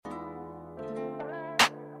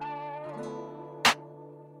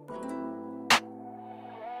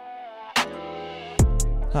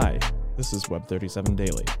Hi, this is Web37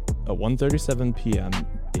 Daily, a 1:37 p.m.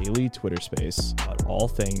 daily Twitter space about all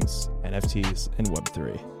things NFTs and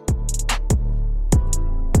Web3.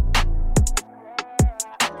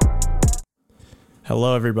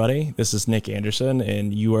 Hello, everybody. This is Nick Anderson,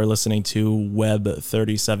 and you are listening to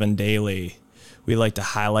Web37 Daily. We like to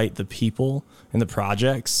highlight the people and the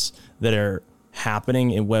projects that are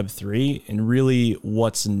happening in Web3 and really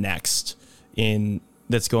what's next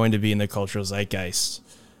that's going to be in the cultural zeitgeist.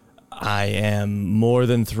 I am more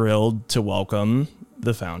than thrilled to welcome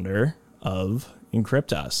the founder of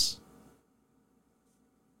ENCRYPTAS.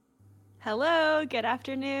 Hello, good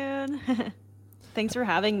afternoon. Thanks for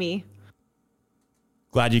having me.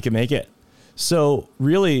 Glad you can make it. So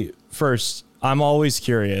really, first, I'm always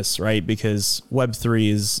curious, right? Because Web3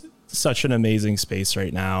 is such an amazing space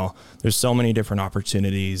right now. There's so many different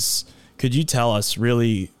opportunities. Could you tell us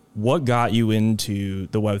really what got you into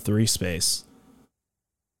the Web3 space?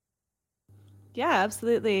 Yeah,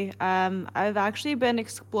 absolutely. I've actually been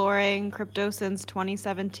exploring crypto since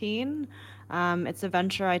 2017. It's a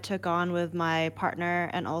venture I took on with my partner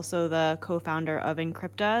and also the co-founder of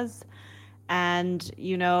ENCRYPTAS. And,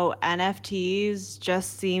 NFTs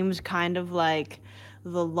just seemed kind of like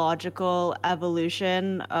the logical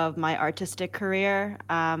evolution of my artistic career.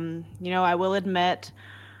 I will admit,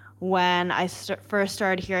 when I first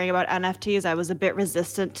started hearing about NFTs, I was a bit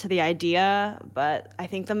resistant to the idea, but I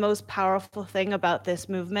think the most powerful thing about this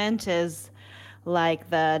movement is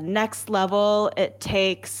like the next level it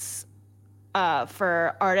takes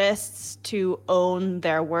for artists to own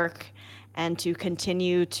their work and to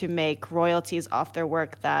continue to make royalties off their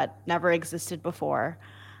work that never existed before.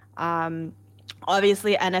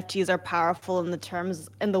 Obviously, NFTs are powerful in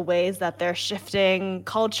the ways that they're shifting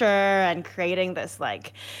culture and creating this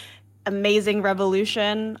like amazing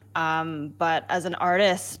revolution. But as an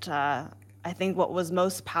artist, I think what was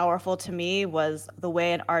most powerful to me was the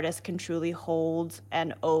way an artist can truly hold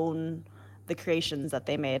and own the creations that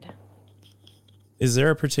they made. Is there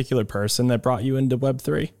a particular person that brought you into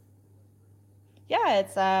Web3? Yeah,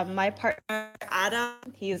 it's my partner, Adam.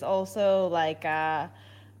 He's also like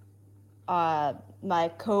my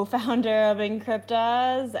co-founder of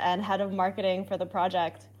ENCRYPTAS and head of marketing for the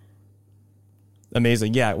project.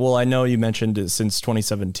 Amazing. Yeah. Well, I know you mentioned it since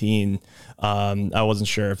 2017. I wasn't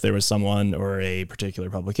sure if there was someone or a particular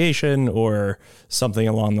publication or something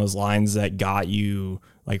along those lines that got you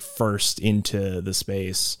like first into the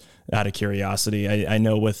space out of curiosity. I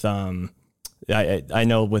know with I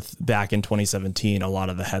know with back in 2017, a lot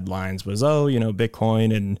of the headlines was,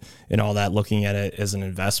 Bitcoin and all that, looking at it as an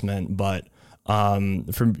investment. But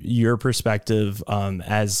from your perspective,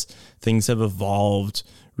 as things have evolved,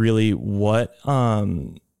 really, what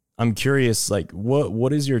I'm curious, like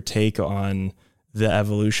what is your take on the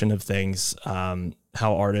evolution of things? How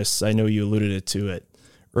artists, I know you alluded to it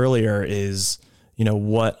earlier, is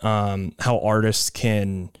how artists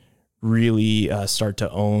can really start to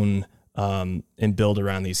own and build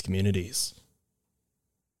around these communities.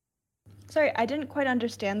 Sorry, I didn't quite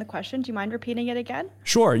understand the question. Do you mind repeating it again?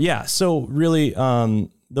 Sure. Yeah. So really,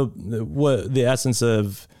 the essence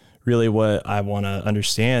of really what I want to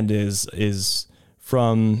understand is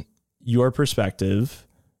from your perspective,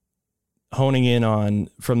 honing in on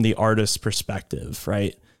from the artist's perspective,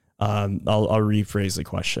 right? I'll rephrase the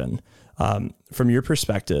question. From your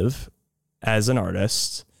perspective as an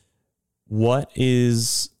artist, what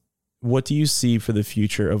do you see for the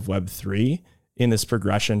future of Web3 in this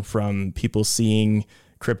progression from people seeing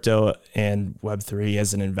crypto and Web3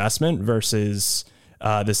 as an investment versus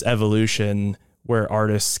this evolution where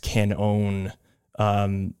artists can own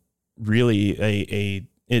it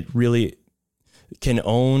really can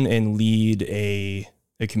own and lead a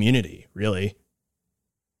community, really?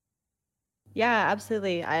 Yeah,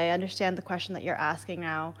 absolutely. I understand the question that you're asking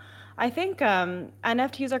now. I think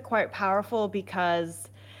NFTs are quite powerful because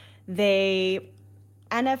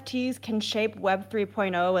NFTs can shape Web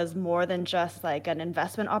 3.0 as more than just like an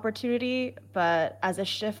investment opportunity, but as a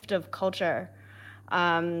shift of culture.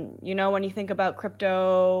 When you think about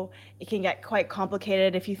crypto, it can get quite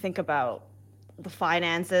complicated if you think about the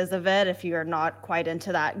finances of it, if you're not quite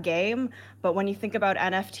into that game. But when you think about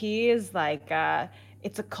NFTs,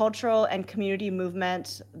 it's a cultural and community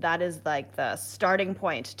movement that is like the starting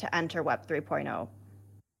point to enter Web 3.0.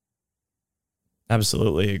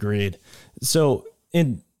 Absolutely agreed. So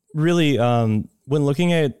when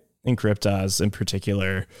looking at ENCRYPTAS in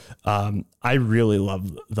particular, I really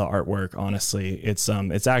love the artwork. Honestly, it's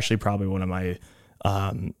actually probably one of my,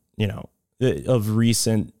 of the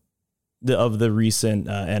recent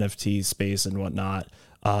NFT space and whatnot.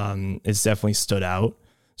 It's definitely stood out.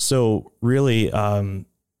 So really,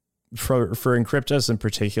 for ENCRYPTAS in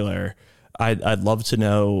particular, I'd love to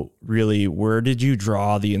know really, where did you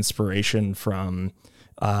draw the inspiration from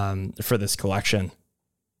for this collection?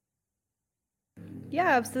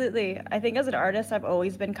 Yeah, absolutely. I think as an artist, I've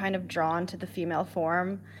always been kind of drawn to the female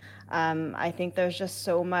form. I think there's just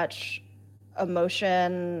so much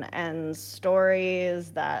emotion and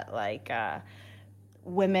stories that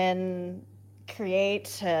women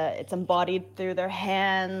create. It's embodied through their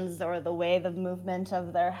hands or the way the movement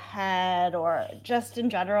of their head, or just in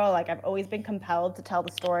general. Like, I've always been compelled to tell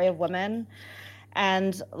the story of women.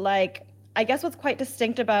 And I guess what's quite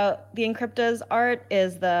distinct about the ENCRYPTAS art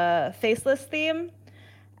is the faceless theme.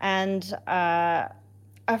 And at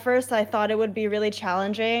first, I thought it would be really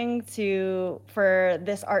challenging for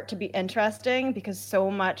this art to be interesting because so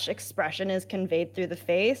much expression is conveyed through the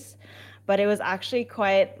face. But it was actually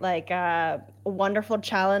quite a wonderful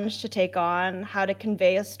challenge to take on, how to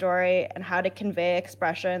convey a story and how to convey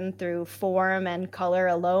expression through form and color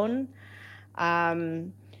alone.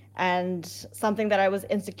 And something that I was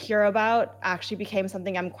insecure about actually became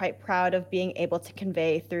something I'm quite proud of being able to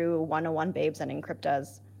convey through 101 Babes and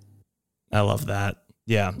ENCRYPTAS. I love that.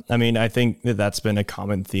 Yeah. I mean, I think that that's been a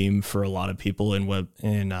common theme for a lot of people in web,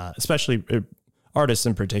 especially artists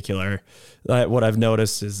in particular. What I've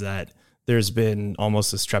noticed is that there's been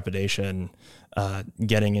almost this trepidation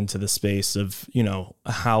getting into the space of,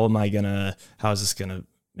 how is this going to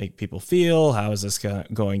make people feel? How is this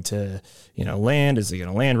going to, land? Is it going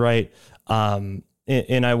to land right?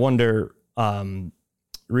 And I wonder,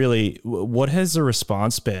 really, what has the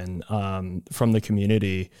response been from the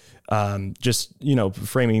community? Just,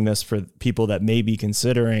 framing this for people that may be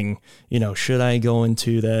considering, should I go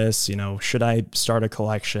into this? Should I start a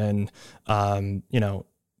collection?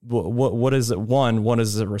 What is it? One, what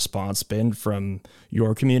has the response been from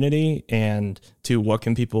your community? And two, what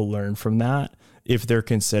can people learn from that if they're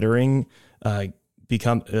considering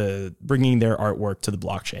bringing their artwork to the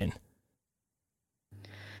blockchain?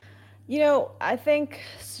 I think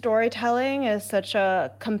storytelling is such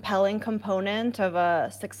a compelling component of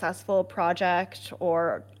a successful project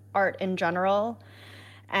or art in general.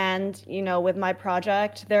 And, with my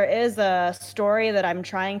project, there is a story that I'm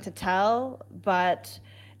trying to tell, but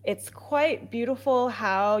it's quite beautiful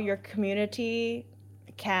how your community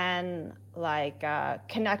can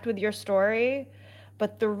connect with your story,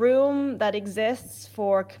 but the room that exists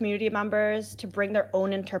for community members to bring their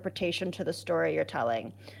own interpretation to the story you're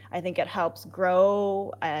telling. I think it helps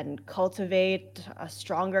grow and cultivate a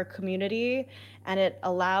stronger community, and it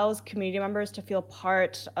allows community members to feel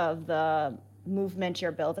part of the movement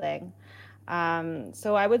you're building.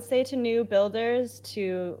 So I would say to new builders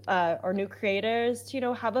or new creators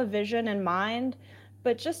to, have a vision in mind,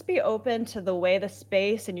 but just be open to the way the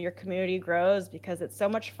space in your community grows, because it's so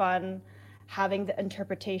much fun having the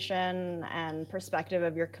interpretation and perspective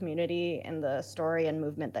of your community in the story and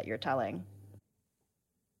movement that you're telling.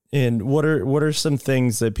 And what are some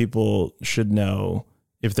things that people should know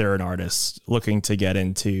if they're an artist looking to get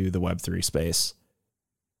into the Web3 space?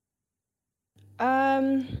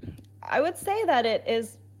 I would say that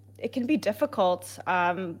it can be difficult,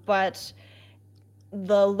 but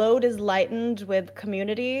the load is lightened with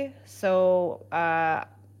community. So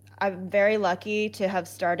I'm very lucky to have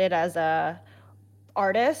started as a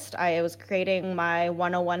artist. I was creating my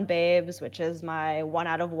 101 Babes, which is my 1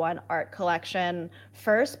 out of 1 art collection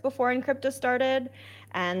first before ENCRYPTAS started.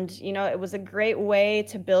 And, it was a great way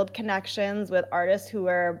to build connections with artists who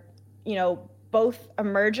were, both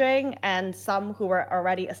emerging and some who were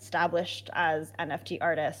already established as NFT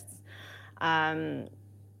artists. I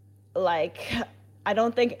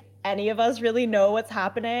don't think any of us really know what's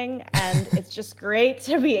happening, and it's just great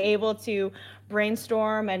to be able to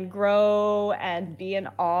brainstorm and grow and be in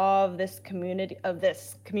awe of this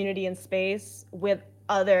community and space with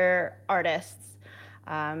other artists.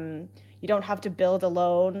 You don't have to build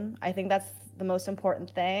alone. I think that's the most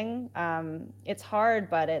important thing. It's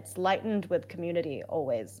hard, but it's lightened with community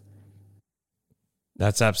always.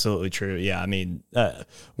 That's absolutely true. Yeah. I mean,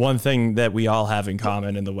 one thing that we all have in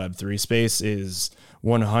common in the Web3 space is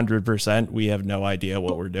 100% we have no idea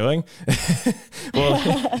what we're doing.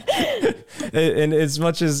 Well, and as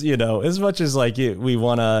much as we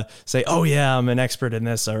want to say, oh yeah, I'm an expert in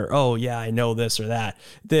this, or, oh yeah, I know this or that,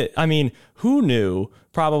 I mean, who knew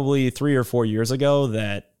probably 3 or 4 years ago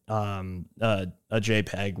that a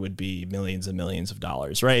JPEG would be millions and millions of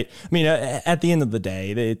dollars, right? I mean, at the end of the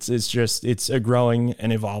day, it's a growing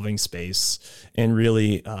and evolving space, and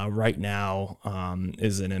really, right now,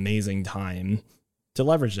 is an amazing time to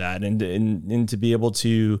leverage that and to be able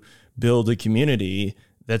to build a community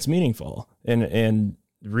that's meaningful. And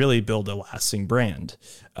really build a lasting brand.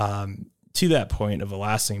 To that point of a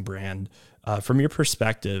lasting brand, from your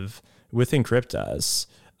perspective with ENCRYPTAS,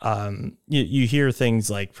 you hear things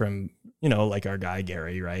like from, like our guy,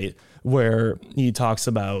 Gary, right? Where he talks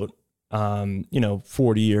about,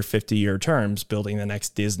 40 or 50 year terms, building the next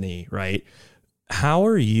Disney, right? How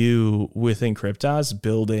are you with ENCRYPTAS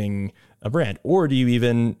building a brand? Or do you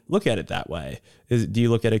even look at it that way? Do you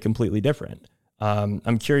look at it completely different?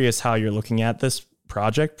 I'm curious how you're looking at this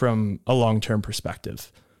project from a long-term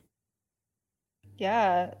perspective.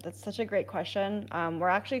 Yeah, that's such a great question. We're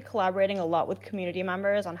actually collaborating a lot with community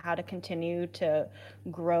members on how to continue to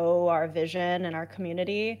grow our vision and our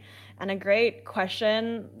community. And a great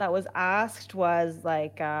question that was asked was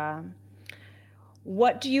like,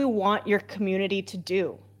 what do you want your community to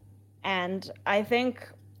do? And I think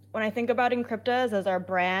when I think about ENCRYPTAS as our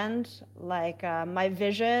brand, like my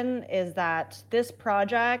vision is that this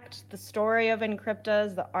project, the story of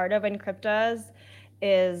ENCRYPTAS, the art of ENCRYPTAS,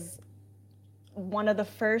 is one of the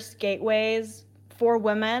first gateways for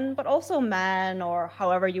women, but also men, or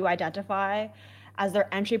however you identify, as their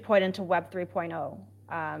entry point into Web 3.0.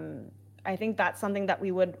 I think that's something that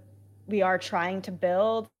we are trying to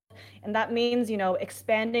build. And that means,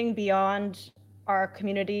 expanding beyond our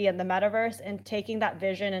community and the metaverse and taking that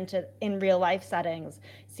vision in real life settings,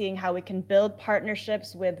 seeing how we can build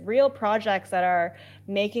partnerships with real projects that are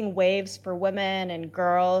making waves for women and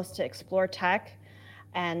girls to explore tech,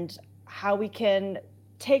 and how we can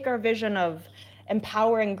take our vision of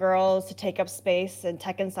empowering girls to take up space in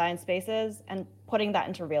tech and science spaces and putting that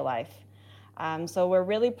into real life. So we're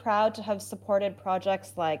really proud to have supported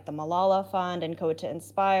projects like the Malala Fund and Code to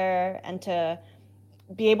Inspire, and to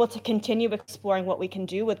be able to continue exploring what we can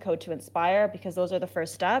do with Code to Inspire, because those are the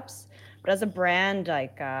first steps. But as a brand,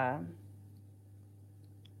 like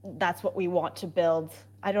that's what we want to build.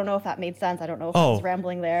 I don't know if that made sense. I don't know if I was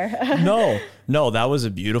rambling there. No, that was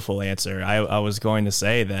a beautiful answer. I was going to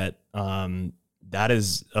say that that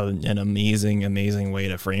is an amazing way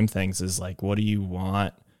to frame things, is like, what do you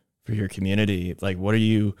want for your community? Like,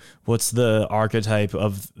 what's the archetype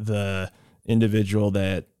of the individual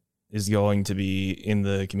that is going to be in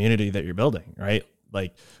the community that you're building, right?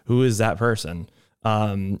 Like, who is that person?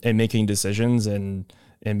 And making decisions and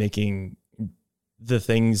making the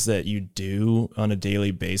things that you do on a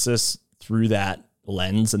daily basis through that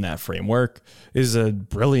lens and that framework is a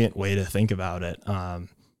brilliant way to think about it.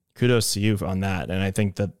 Kudos to you on that. And I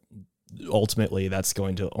think that ultimately that's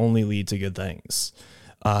going to only lead to good things.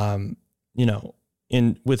 Within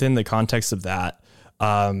the context of that,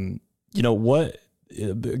 what,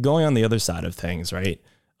 going on the other side of things, right?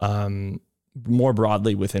 More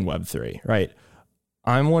broadly within Web3, right?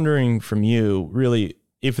 I'm wondering from you, really,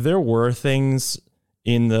 if there were things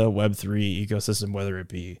in the Web3 ecosystem, whether it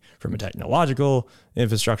be from a technological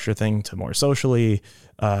infrastructure thing to more socially,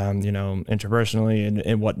 interpersonally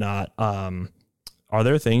and whatnot, are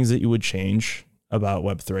there things that you would change about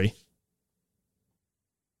Web3?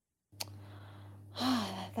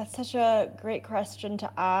 That's such a great question to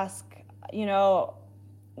ask.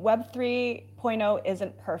 Web 3.0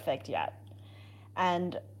 isn't perfect yet.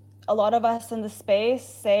 And a lot of us in the space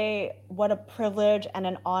say what a privilege and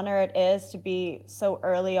an honor it is to be so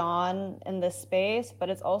early on in this space, but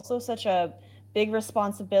it's also such a big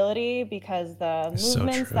responsibility, because the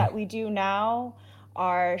movements that we do now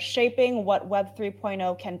are shaping what Web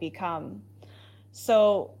 3.0 can become.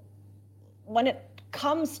 So when it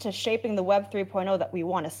comes to shaping the Web 3.0 that we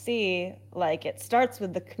want to see, like, it starts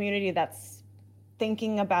with the community that's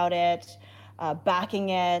thinking about it, backing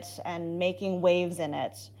it, and making waves in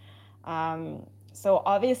it. So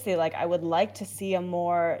obviously, like, I would like to see a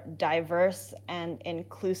more diverse and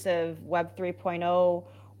inclusive Web 3.0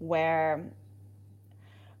 where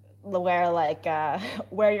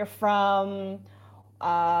you're from,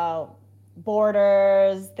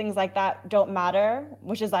 borders, things like that don't matter,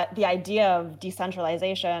 which is the idea of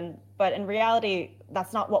decentralization. But in reality,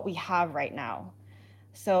 that's not what we have right now.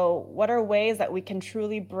 So what are ways that we can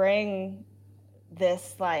truly bring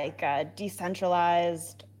this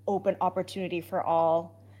decentralized, open opportunity for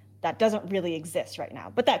all that doesn't really exist right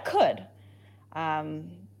now, but that could?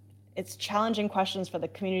 It's challenging questions for the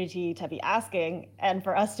community to be asking, and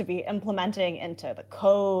for us to be implementing into the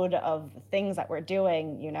code of the things that we're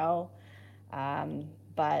doing,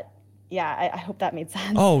 but yeah, I hope that made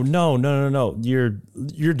sense. Oh, no. You're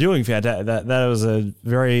doing fantastic. That was a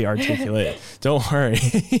very articulate. Don't worry.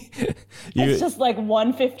 It's just like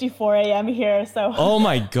 1:54 a.m. here, so. Oh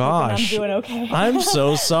my gosh. I'm doing okay. I'm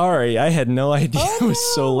so sorry. I had no idea it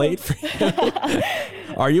was so late for you.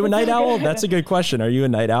 Are you a night owl? That's a good question. Are you a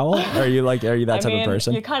night owl? Are you that type of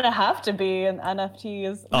person? You kind of have to be in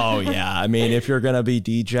NFTs. Oh yeah. I mean, if you're going to be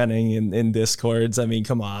degenning in Discords, I mean,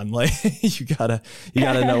 come on, like you gotta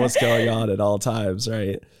know what's going on at all times.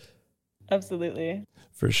 Right. Absolutely.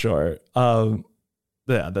 For sure.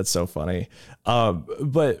 Yeah, that's so funny.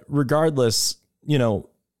 But regardless,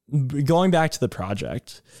 going back to the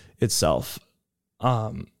project itself,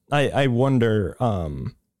 I wonder,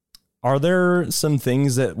 are there some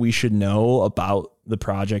things that we should know about the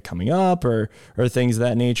project coming up or things of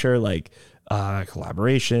that nature, like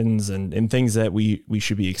collaborations and things that we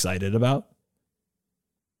should be excited about?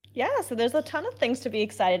 Yeah, so there's a ton of things to be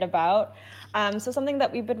excited about. So something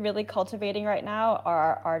that we've been really cultivating right now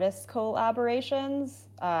are artist collaborations.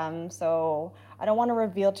 So I don't want to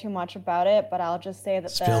reveal too much about it, but I'll just say that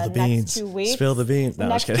Spill the next 2 weeks, Spill the beans. No, the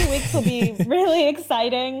next 2 weeks will be really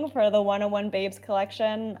exciting for the 101 Babes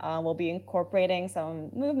collection. We'll be incorporating some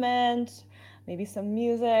movement, maybe some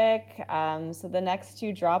music. So the next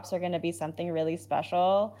 2 drops are going to be something really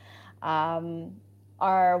special.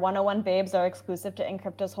 Our 101 Babes are exclusive to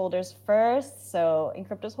ENCRYPTAS holders first, so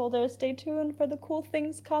ENCRYPTAS holders, stay tuned for the cool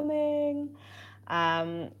things coming.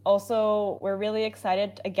 Also, we're really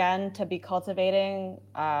excited, again, to be cultivating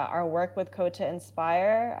our work with Code to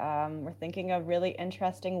Inspire. We're thinking of really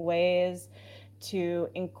interesting ways to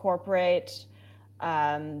incorporate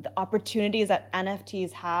the opportunities that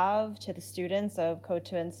NFTs have to the students of Code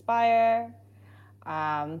to Inspire.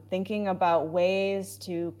 Thinking about ways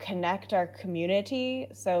to connect our community.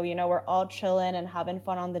 So, we're all chilling and having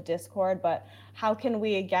fun on the Discord, but how can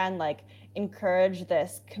we, again, encourage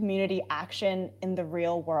this community action in the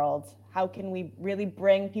real world? How can we really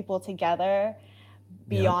bring people together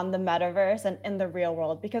beyond the metaverse and in the real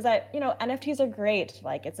world? Because NFTs are great.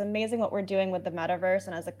 It's amazing what we're doing with the metaverse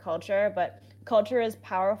and as a culture, but culture is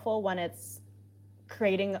powerful when it's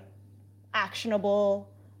creating actionable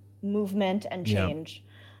movement and change.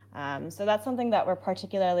 So that's something that we're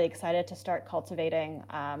particularly excited to start cultivating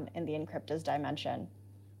in the ENCRYPTAS dimension.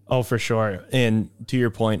 Oh, for sure. And to your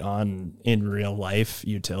point on in real life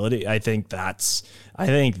utility, I think that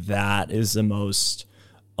is the most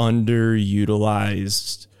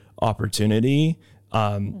underutilized opportunity.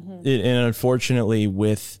 And unfortunately,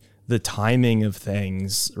 with the timing of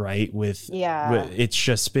things, right? It's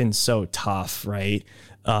just been so tough, right?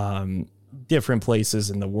 Different places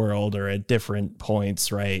in the world or at different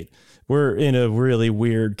points, right? We're in a really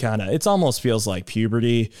weird kind of, it almost feels like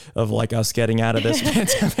puberty of us getting out of this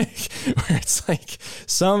pandemic, where it's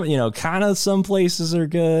some, kind of some places are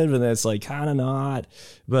good, but then it's kind of not,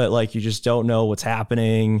 but you just don't know what's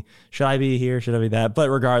happening. Should I be here? Should I be that? But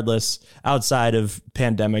regardless, outside of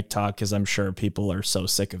pandemic talk, because I'm sure people are so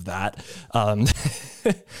sick of that. But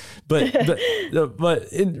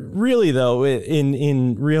really though,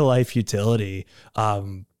 in real life utility,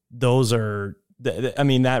 those are,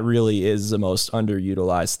 that really is the most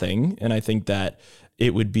underutilized thing. And I think that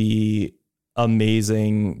it would be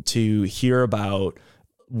amazing to hear about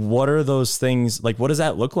what are those things, what does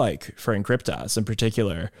that look like for ENCRYPTAS in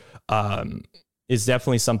particular, is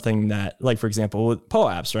definitely something that, for example, with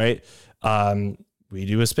POAPs, right? We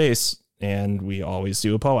do a space and we always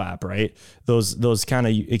do a POAP, right? Those kind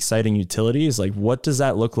of exciting utilities, what does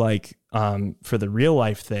that look like for the real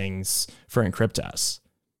life things for ENCRYPTAS?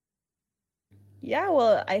 Yeah,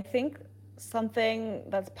 well, I think something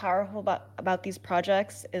that's powerful about these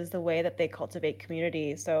projects is the way that they cultivate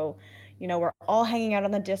community. So, we're all hanging out on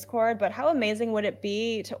the Discord, but how amazing would it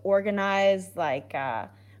be to organize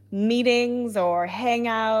meetings or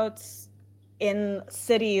hangouts in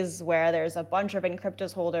cities where there's a bunch of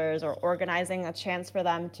ENCRYPTAS holders, or organizing a chance for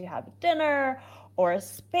them to have dinner or a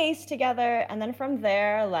space together. And then from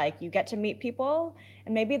there, you get to meet people,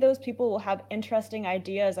 and maybe those people will have interesting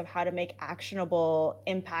ideas of how to make actionable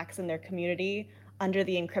impacts in their community under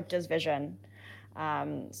the ENCRYPTAS vision.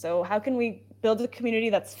 So how can we build a community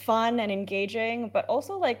that's fun and engaging, but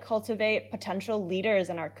also cultivate potential leaders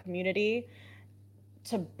in our community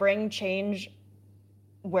to bring change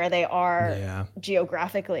where they are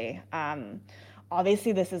geographically?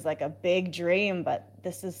 Obviously, this is a big dream, but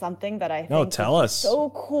this is something that I think is so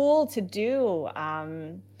cool to do.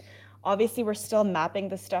 Obviously, we're still mapping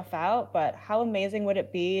this stuff out, but how amazing would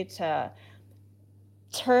it be to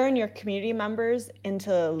turn your community members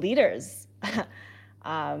into leaders?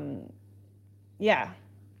 Yeah.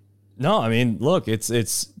 No, look, it's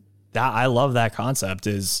that I love that concept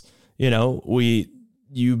is,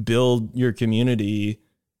 you build your community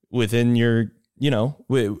within your,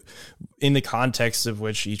 in the context of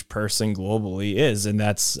which each person globally is. And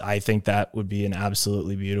I think that would be an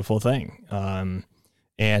absolutely beautiful thing.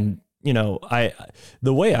 And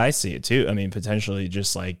the way I see it too, I mean, potentially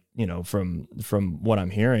just like, from what I'm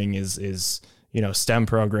hearing is, STEM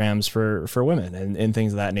programs for women and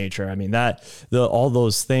things of that nature. I mean, all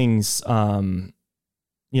those things, I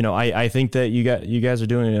think that you guys are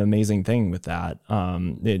doing an amazing thing with that,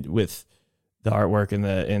 with the artwork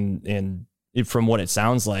and from what it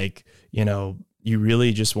sounds like, you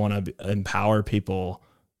really just want to empower people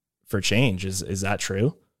for change. Is that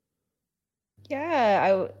true?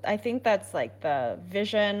 Yeah, I think that's like the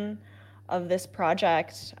vision of this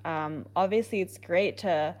project. Obviously, it's great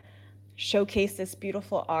to showcase this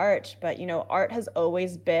beautiful art, but art has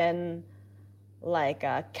always been like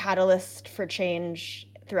a catalyst for change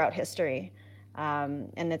throughout history.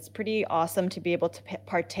 And it's pretty awesome to be able to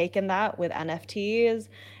partake in that with NFTs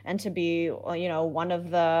and to be, one of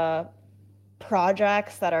the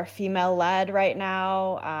projects that are female led right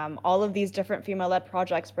now. All of these different female led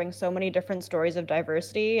projects bring so many different stories of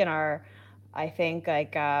diversity and I think,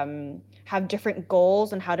 have different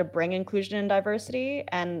goals and how to bring inclusion and diversity.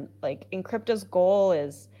 And like ENCRYPTA's goal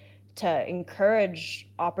is to encourage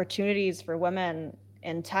opportunities for women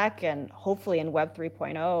in tech and hopefully in Web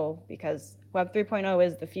 3.0, because Web 3.0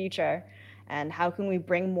 is the future. And how can we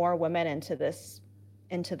bring more women into this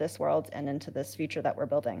world and into this future that we're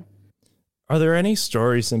building? Are there any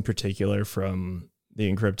stories in particular from the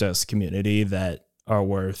ENCRYPTAS community that are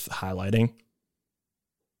worth highlighting?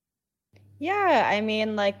 Yeah, I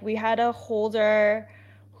mean, like we had a holder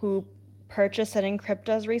who purchased an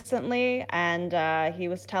ENCRYPTAS recently, and he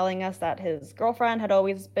was telling us that his girlfriend had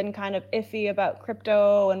always been kind of iffy about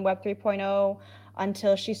crypto and Web 3.0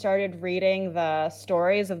 until she started reading the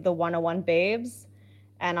stories of the 101 babes.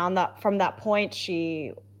 And from that point,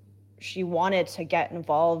 she wanted to get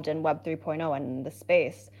involved in Web 3.0 and the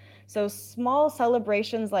space. So small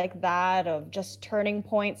celebrations like that of just turning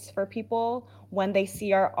points for people when they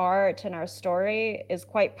see our art and our story is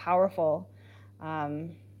quite powerful.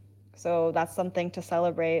 So that's something to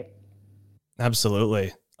celebrate.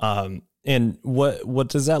 Absolutely. And what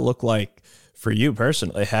does that look like for you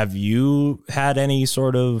personally? Have you had any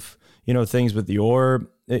sort of, things with your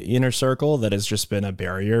inner circle that has just been a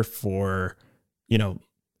barrier for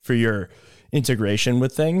your integration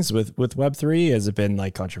with things with Web3? Has it been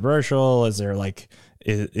like controversial? Is there like,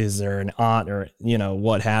 is there an aunt or,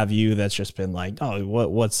 what have you that's just been like, oh,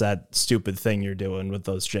 what's that stupid thing you're doing with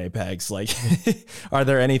those JPEGs? Like, are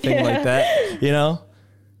there anything like that,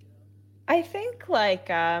 I think I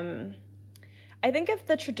think if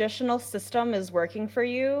the traditional system is working for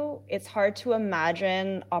you, it's hard to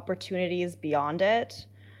imagine opportunities beyond it.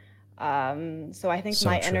 So I think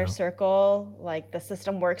my inner circle, like the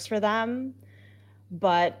system works for them,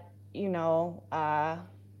 but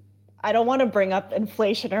I don't want to bring up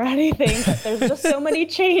inflation or anything, but there's just so many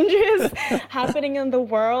changes happening in the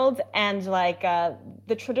world, and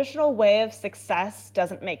the traditional way of success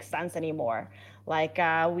doesn't make sense anymore.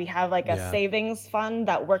 We have a savings fund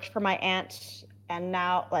that worked for my aunt, and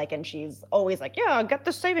now and she's always like, yeah, get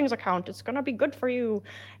the savings account, it's gonna be good for you.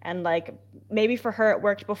 And maybe for her it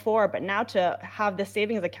worked before, but now to have the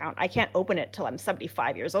savings account, I can't open it till I'm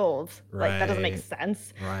 75 years old. Right. That doesn't make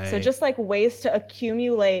sense. Right. So just ways to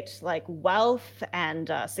accumulate wealth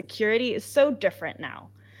and security is so different now.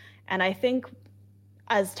 And I think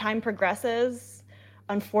as time progresses,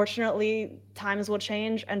 unfortunately, times will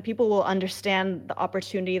change and people will understand the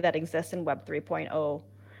opportunity that exists in Web 3.0.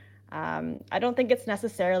 I don't think it's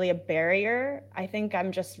necessarily a barrier. I think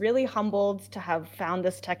I'm just really humbled to have found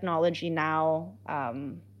this technology now.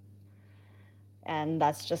 And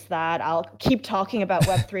that's just that. I'll keep talking about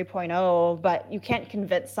Web 3.0, but you can't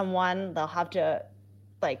convince someone. They'll have to,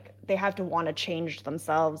 they have to want to change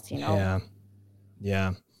themselves, Yeah.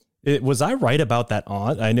 Yeah. Was I right about that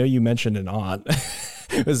aunt? I know you mentioned an aunt.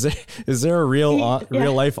 Is there a real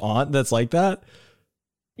life aunt that's like that?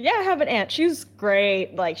 Yeah, I have an aunt. She's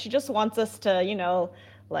great. She just wants us to,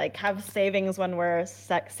 have savings when we're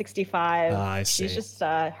 65. I see. She's just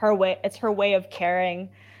her way. It's her way of caring.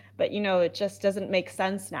 But, it just doesn't make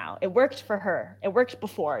sense now. It worked for her. It worked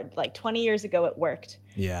before. 20 years ago, it worked.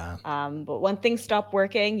 Yeah. But when things stop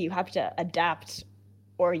working, you have to adapt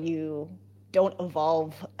or you don't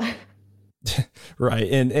evolve.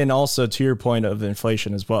 Right. And also to your point of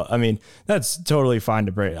inflation as well. I mean, that's totally fine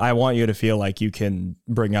to bring. I want you to feel like you can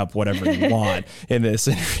bring up whatever you want in this,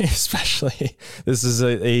 especially this is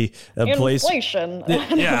a place. Inflation.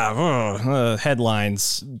 Yeah.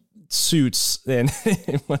 Headlines suits and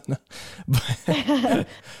whatnot.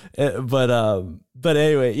 But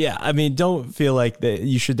anyway, yeah, I mean, don't feel like that.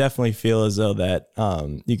 You should definitely feel as though that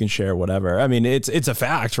you can share whatever. I mean, it's a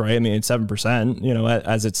fact, right? I mean, it's 7%,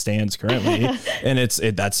 as it stands currently, and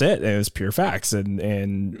that's it. And it's pure facts,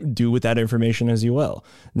 and do with that information as you will.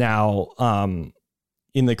 Now,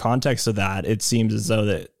 in the context of that, it seems as though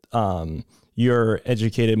that you're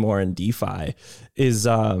educated more in DeFi. Is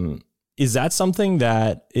that something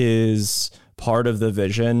that is part of the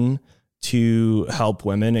vision to help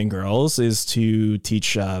women and girls, is to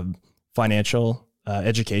teach financial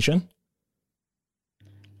education?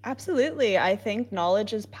 Absolutely. I think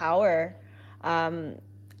knowledge is power.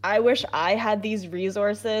 I wish I had these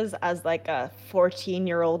resources as like a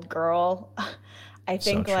 14-year-old girl. I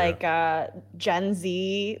So think true. like the Gen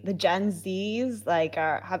Zs like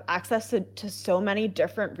have access to so many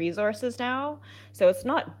different resources now. So it's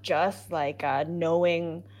not just like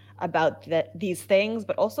knowing about these things,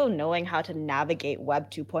 but also knowing how to navigate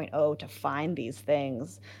Web 2.0 to find these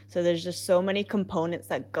things. So there's just so many components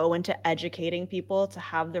that go into educating people to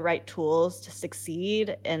have the right tools to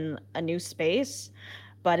succeed in a new space.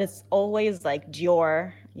 But it's always like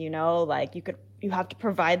Dior, like you have to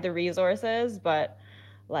provide the resources, but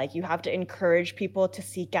like you have to encourage people to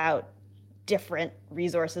seek out different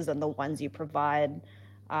resources than the ones you provide.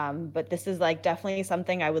 But this is like definitely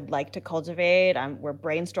something I would like to cultivate. We're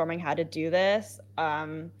brainstorming how to do this.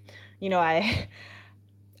 I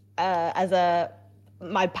as a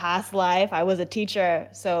my past life, I was a teacher,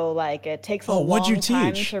 so like it takes a Oh, what'd you long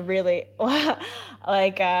time teach? to really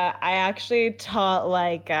like I actually taught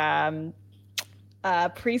like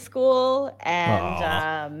preschool and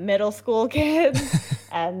Oh, middle school kids.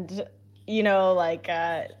 And, like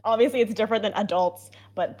obviously it's different than adults,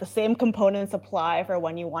 but the same components apply for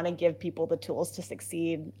when you want to give people the tools to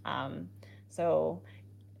succeed. So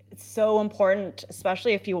it's so important,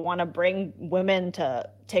 especially if you want to bring women to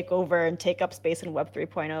take over and take up space in Web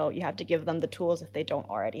 3.0. You have to give them the tools if they don't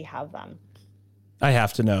already have them. I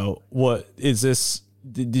have to know, what is this?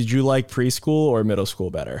 Did you like preschool or middle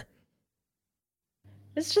school better?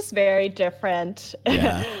 It's just very different.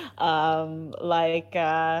 Yeah. Like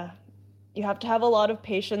you have to have a lot of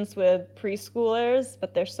patience with preschoolers,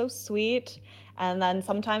 but they're so sweet. And then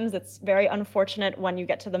sometimes it's very unfortunate when you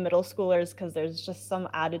get to the middle schoolers because there's just some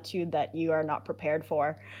attitude that you are not prepared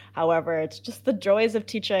for. However, it's just the joys of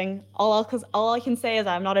teaching. All I can say is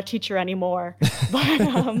I'm not a teacher anymore,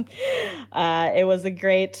 but it was a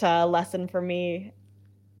great lesson for me.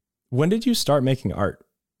 When did you start making art?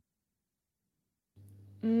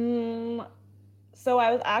 Mm, So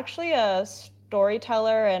I was actually a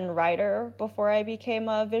storyteller and writer before I became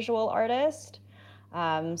a visual artist.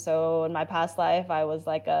 So in my past life, I was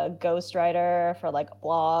like a ghostwriter for like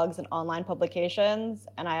blogs and online publications,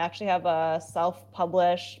 and I actually have a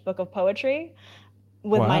self-published book of poetry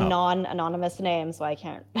with my Wow. non-anonymous name, so I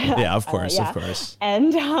can't. Yeah, of course, of Yeah, course.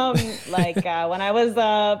 and like when I was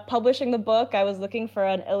publishing the book, I was looking for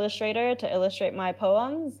an illustrator to illustrate my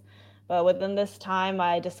poems. But within this time,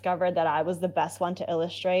 I discovered that I was the best one to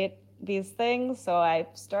illustrate these things. So I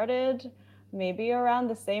started maybe around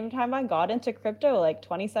the same time I got into crypto, like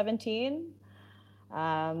 2017.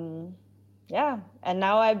 Um, yeah, and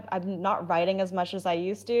now I'm not writing as much as I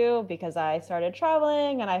used to because I started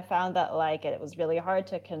traveling and I found that like it was really hard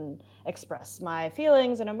to express my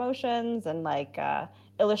feelings and emotions, and like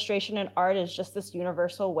illustration and art is just this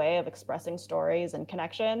universal way of expressing stories and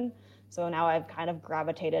connection. So now I've kind of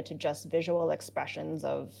gravitated to just visual expressions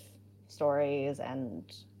of stories and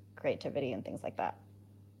creativity and things like that.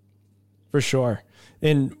 For sure.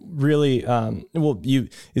 And really,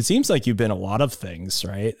 it seems like you've been a lot of things,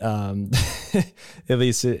 right? At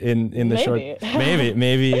least in the short, Maybe.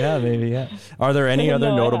 maybe, yeah, maybe, yeah. Are there any other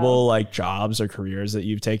No, I have. notable like jobs or careers that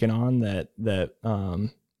you've taken on that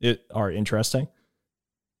are interesting?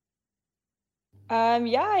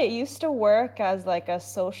 Yeah, I used to work as like a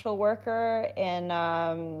social worker in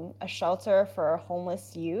a shelter for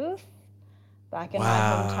homeless youth back in my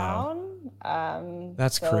Wow. hometown.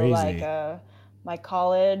 That's So like crazy. my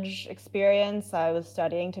college experience, I was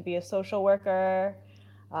studying to be a social worker.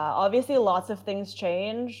 Obviously, lots of things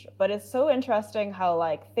change, but it's so interesting how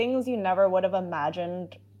like things you never would have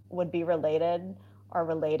imagined would be related are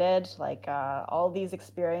related. Like all these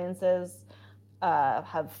experiences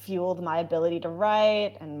have fueled my ability to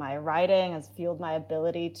write, and my writing has fueled my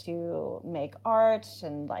ability to make art,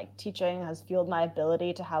 and like teaching has fueled my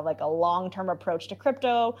ability to have like a long-term approach to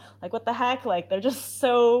crypto. Like what the heck? Like they're just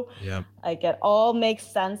so Yeah. like it all makes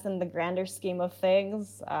sense in the grander scheme of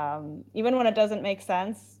things. Even when it doesn't make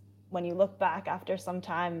sense, when you look back after some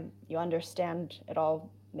time, you understand it all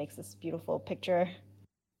makes this beautiful picture.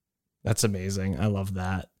 That's amazing. I love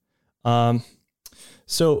that.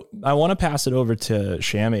 So I want to pass it over to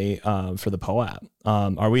Shami for the POAP.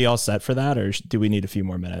 Are we all set for that, or do we need a few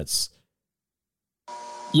more minutes?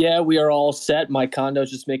 Yeah, we are all set. My condo's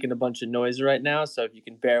just making a bunch of noise right now, so if you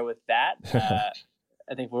can bear with that,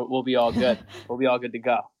 I think we'll be all good. We'll be all good to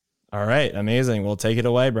go. All right, amazing. We'll take it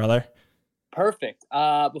away, brother. Perfect.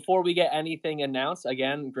 Before we get anything announced,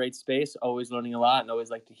 again, great space, always learning a lot, and always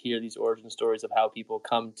like to hear these origin stories of how people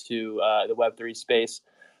come to the Web3 space.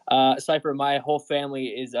 Cypher, my whole family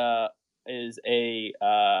is a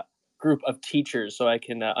group of teachers, so I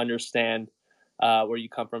can understand where you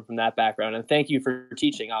come from that background. And thank you for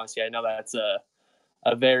teaching. Obviously, I know that's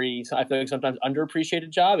a very, I feel like sometimes underappreciated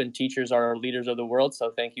job, and teachers are leaders of the world.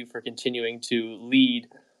 So thank you for continuing to lead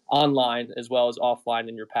online as well as offline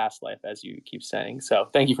in your past life, as you keep saying. So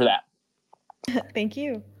thank you for that. Thank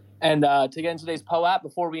you. And to get into today's POAP,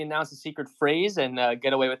 before we announce the secret phrase and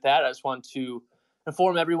get away with that, I just want to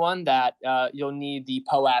inform everyone that you'll need the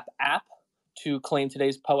POAP app to claim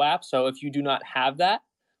today's POAP. So if you do not have that,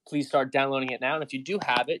 please start downloading it now. And if you do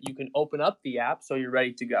have it, you can open up the app so you're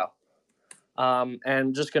ready to go.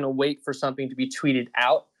 And just going to wait for something to be tweeted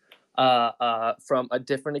out from a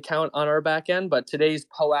different account on our back end. But today's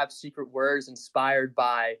POAP secret word is inspired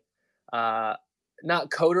by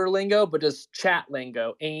not coder lingo, but just chat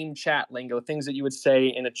lingo, AIM chat lingo, things that you would say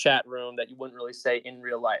in a chat room that you wouldn't really say in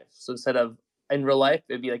real life. So instead of in real life,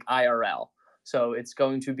 it'd be like IRL. So it's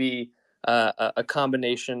going to be a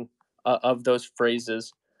combination of those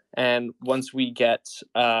phrases. And once we get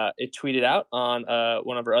it tweeted out on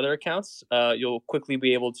one of our other accounts, you'll quickly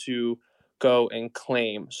be able to go and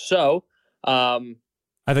claim. So I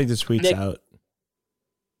think the tweet's Nick, out.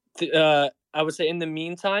 I would say in the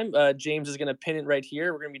meantime, James is going to pin it right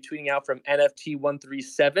here. We're going to be tweeting out from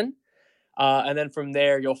NFT137. And then from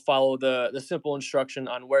there, you'll follow the simple instruction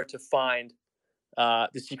on where to find the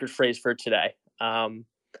secret phrase for today.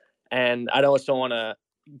 And I don't want to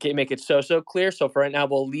make it so clear. So for right now,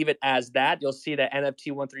 we'll leave it as that. You'll see that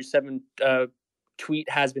NFT137 tweet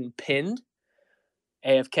has been pinned.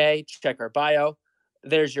 AFK, check our bio.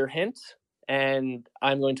 There's your hint. And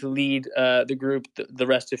I'm going to lead the group, the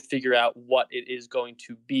rest to figure out what it is going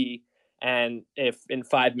to be. And if in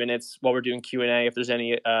 5 minutes while we're doing Q&A, if there's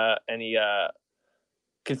any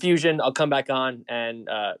confusion, I'll come back on and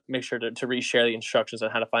make sure to reshare the instructions on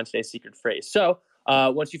how to find today's secret phrase. So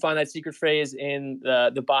once you find that secret phrase in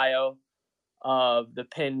the bio of the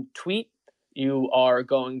pinned tweet, you are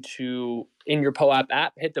going to, in your POAP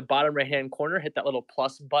app, hit the bottom right-hand corner, hit that little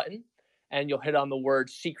plus button, and you'll hit on the word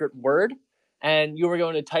secret word. And you are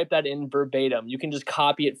going to type that in verbatim. You can just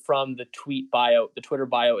copy it from the tweet bio, the Twitter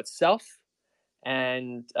bio itself,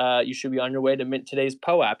 and you should be on your way to mint today's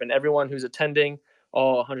POAP. And everyone who's attending,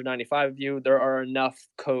 all 195 of you, there are enough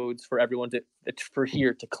codes for everyone for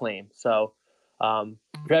here to claim. So if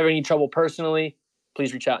you have any trouble personally,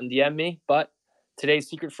 please reach out and DM me. But today's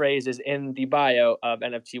secret phrase is in the bio of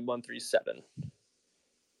NFT137.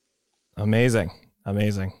 Amazing.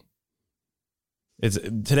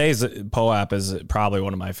 Today's POAP is probably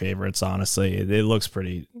one of my favorites, honestly. It looks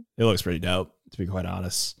pretty dope, to be quite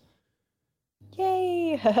honest.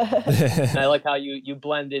 Yay. And I like how you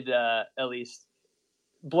blended the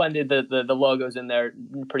logos in there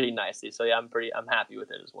pretty nicely. So yeah, I'm happy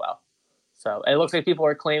with it as well. So it looks like people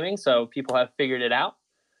are claiming, so people have figured it out.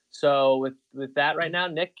 So with that right now,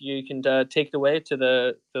 Nick, you can take it away to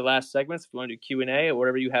the last segments. If you want to do Q&A or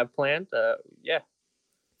whatever you have planned, yeah.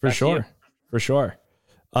 For sure.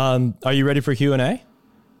 Are you ready for Q&A?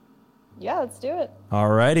 Yeah, let's do it.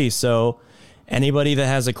 Alrighty. So anybody that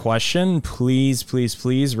has a question, please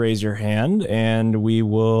raise your hand and we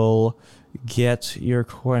will get your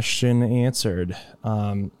question answered.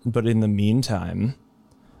 But in the meantime,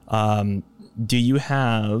 do you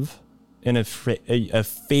have a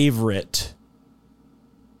favorite?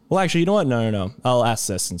 Well, actually, you know what? No. I'll ask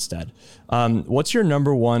this instead. What's your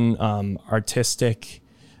number one artistic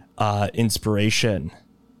inspiration?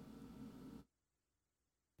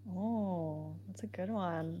 Oh, that's a good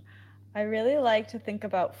one. I really like to think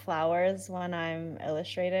about flowers when I'm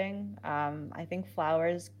illustrating. I think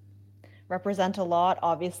flowers represent a lot.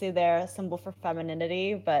 Obviously, they're a symbol for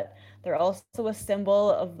femininity, but they're also a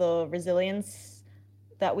symbol of the resilience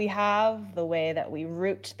that we have, the way that we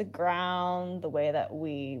root the ground, the way that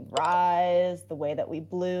we rise, the way that we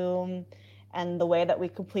bloom, and the way that we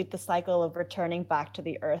complete the cycle of returning back to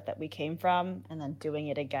the earth that we came from and then doing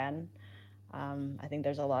it again. I think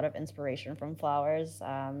there's a lot of inspiration from flowers.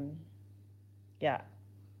 Yeah.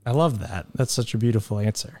 I love that. That's such a beautiful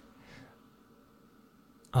answer.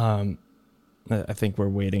 I think we're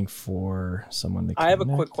waiting for someone to connect. I have a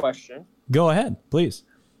quick question. Go ahead, please.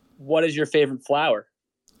 What is your favorite flower?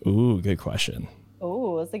 Ooh, good question.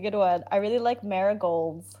 Ooh, that's a good one. I really like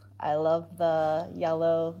marigolds. I love the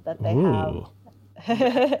yellow that they Ooh.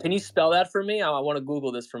 have. Can you spell that for me? I want to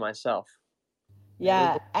Google this for myself.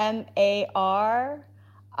 Yeah, Marigolds.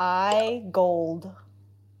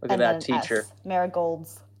 Look at that, teacher. S,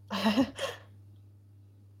 marigolds.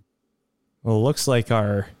 Well, it looks like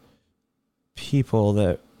our people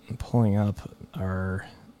that I'm pulling up are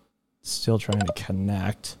still trying to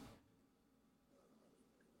connect.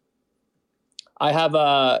 I have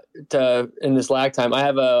in this lag time, I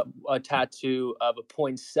have a tattoo of a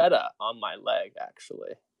poinsettia on my leg,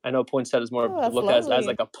 actually. I know poinsettia is more look as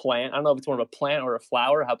like a plant. I don't know if it's more of a plant or a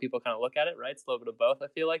flower, how people kind of look at it, right? It's a little bit of both, I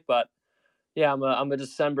feel like. But yeah, I'm a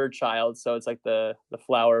December child, so it's like the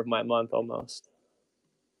flower of my month almost.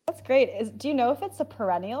 That's great. Do you know if it's a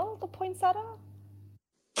perennial, the poinsettia?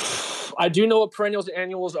 I do know what perennials and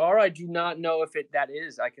annuals are. I do not know if that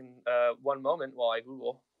is. I can one moment while I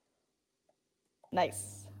Google.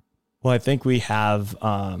 Nice. Well, I think we have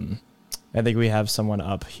someone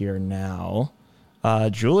up here now.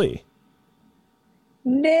 Julie.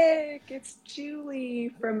 Nick, it's Julie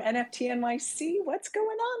from NFT NYC. What's going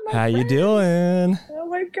on, my How friend? you doing? Oh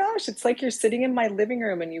my gosh, it's like you're sitting in my living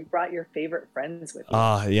room and you brought your favorite friends with you.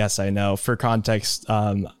 Yes, I know. For context,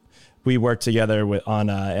 we worked together on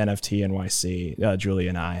NFT NYC, Julie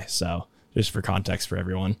and I. So just for context for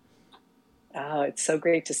everyone. Oh, it's so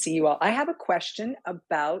great to see you all. I have a question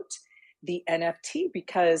about the NFT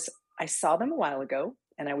because I saw them a while ago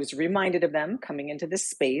and I was reminded of them coming into this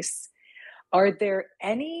space. Are there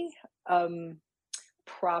any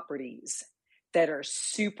properties that are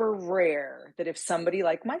super rare that if somebody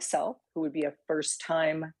like myself, who would be a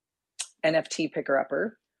first-time NFT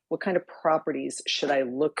picker-upper, what kind of properties should I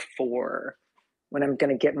look for when I'm going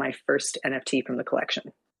to get my first NFT from the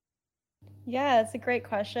collection? Yeah, it's a great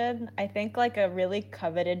question. I think like a really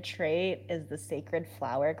coveted trait is the sacred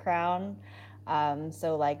flower crown.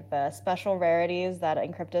 So like the special rarities that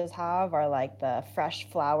ENCRYPTAS have are like the fresh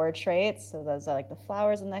flower traits. So those are like the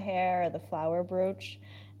flowers in the hair or the flower brooch.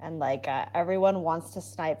 And like everyone wants to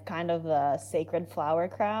snipe kind of the sacred flower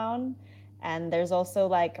crown. And there's also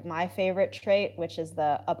like my favorite trait, which is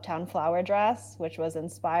the uptown flower dress, which was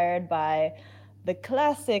inspired by the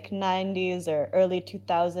classic 90s or early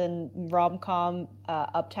 2000 rom-com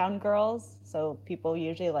Uptown Girls. So people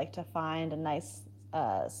usually like to find a nice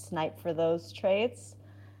snipe for those traits.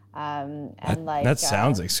 And that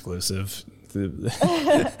sounds exclusive.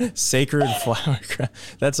 Sacred flower crown.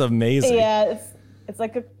 That's amazing. Yeah, it's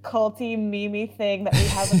like a culty meme thing that we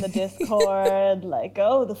have in the Discord. Like,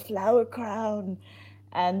 oh, the flower crown.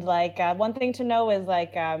 And like one thing to know is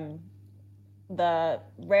like the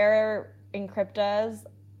rare ENCRYPTAS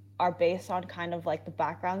are based on kind of like the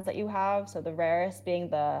backgrounds that you have. So the rarest being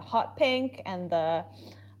the hot pink, and the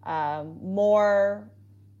more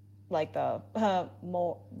like the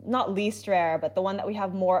more not least rare, but the one that we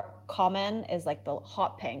have more common is like the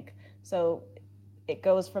hot pink. So it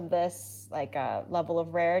goes from this like level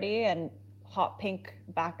of rarity, and hot pink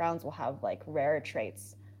backgrounds will have like rarer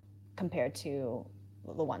traits compared to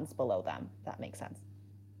the ones below them. If that makes sense.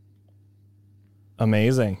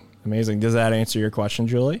 Amazing. Does that answer your question,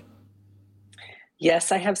 Julie?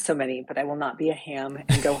 Yes, I have so many, but I will not be a ham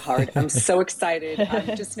and go hard. I'm so excited.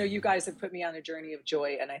 Just know you guys have put me on a journey of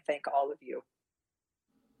joy, and I thank all of you.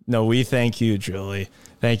 No, we thank you, Julie.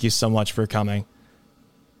 Thank you so much for coming.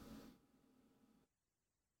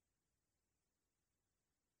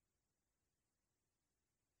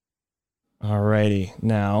 Alrighty,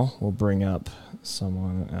 now we'll bring up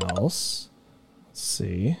someone else. Let's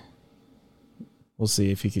see. We'll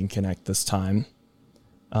see if he can connect this time.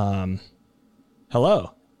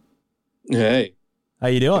 Hello. Hey. How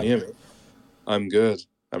you doing? Can you hear me? I'm good.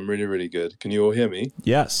 I'm really, really good. Can you all hear me?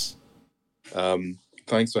 Yes.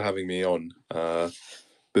 Thanks for having me on.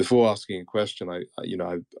 Before asking a question, I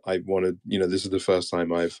wanted, this is the first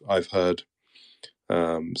time I've heard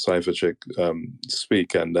Cypher Chick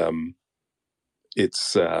speak, and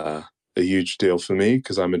it's a huge deal for me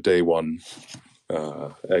because I'm a day one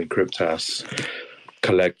ENCRYPTAS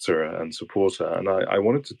collector and supporter, and I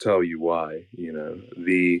wanted to tell you why.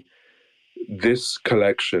 This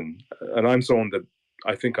collection, and I'm someone that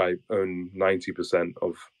I think I own 90%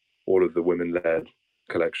 of all of the women-led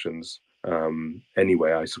collections.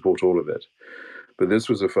 Anyway, I support all of it, but this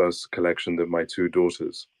was the first collection that my two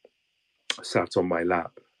daughters sat on my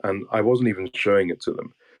lap, and I wasn't even showing it to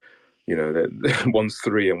them. One's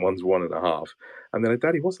 3 and one's 1.5, and they're like,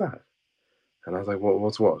 "Daddy, what's that?" And I was like,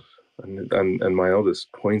 "What's what?" And my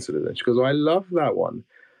eldest pointed at it. She goes, "Oh, I love that one."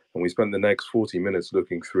 And we spent the next 40 minutes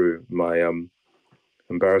looking through my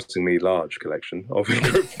embarrassingly large collection of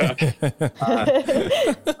ENCRYPTAS.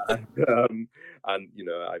 And you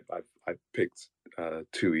know, I picked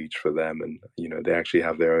 2 each for them, and you know, they actually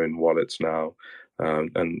have their own wallets now,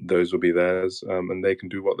 and those will be theirs, and they can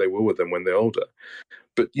do what they will with them when they're older.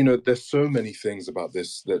 But you know, there's so many things about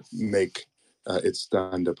this that make it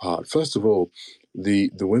stand apart. First of all, the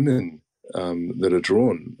women that are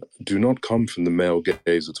drawn do not come from the male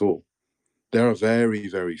gaze at all. There are very,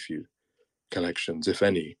 very few collections, if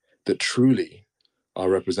any, that truly are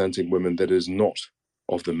representing women that is not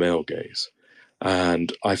of the male gaze.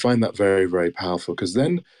 And I find that very, very powerful, because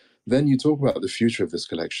then you talk about the future of this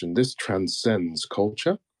collection. This transcends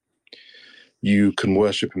culture. You can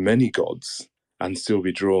worship many gods and still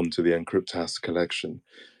be drawn to the ENCRYPTAS collection.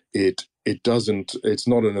 It's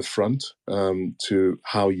not an affront to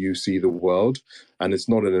how you see the world, and it's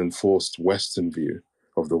not an enforced Western view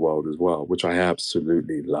of the world as well, which I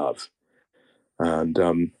absolutely love. And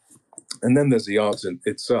then there's the art in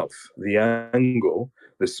itself. The angle,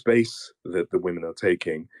 the space that the women are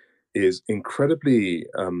taking is incredibly,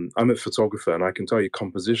 I'm a photographer, and I can tell you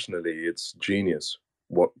compositionally, it's genius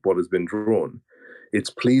what has been drawn. It's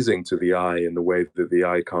pleasing to the eye in the way that the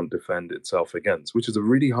eye can't defend itself against, which is a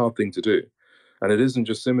really hard thing to do. And it isn't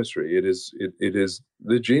just symmetry. It is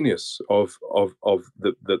the genius of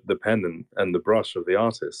the pen and the brush of the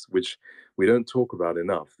artist, which we don't talk about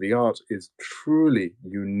enough. The art is truly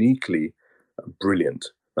uniquely brilliant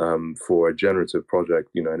for a generative project,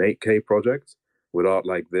 you know, an 8K project with art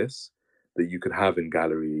like this that you could have in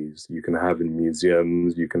galleries, you can have in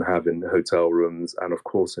museums, you can have in hotel rooms, and of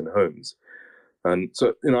course in homes. And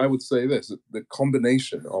so, you know, I would say this, the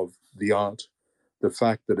combination of the art, the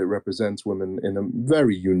fact that it represents women in a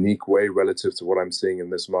very unique way relative to what I'm seeing in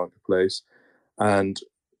this marketplace. And,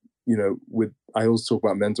 you know, I always talk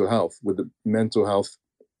about mental health, with the mental health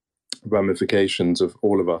ramifications of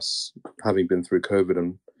all of us having been through COVID,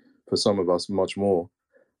 and for some of us much more,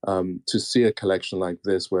 to see a collection like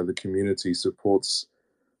this where the community supports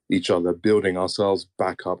each other, building ourselves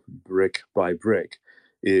back up brick by brick,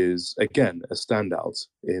 is again a standout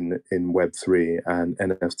in Web3 and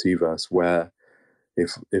NFT-verse, where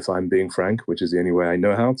if I'm being frank, which is the only way I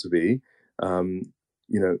know how to be,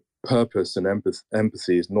 you know, purpose and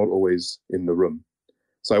empathy is not always in the room.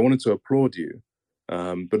 So I wanted to applaud you,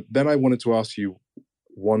 but then I wanted to ask you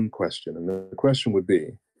one question, and the question would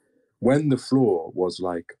be, when the floor was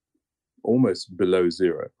like almost below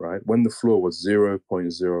zero, right? When the floor was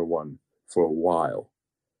 0.01 for a while,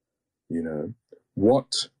 you know,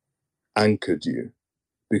 what anchored you?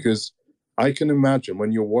 Because I can imagine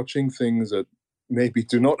when you're watching things that maybe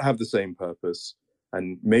do not have the same purpose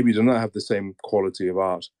and maybe do not have the same quality of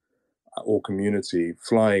art or community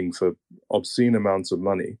flying for obscene amounts of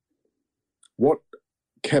money, what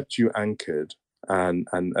kept you anchored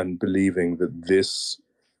and believing that this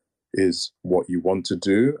is what you want to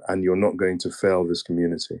do and you're not going to fail this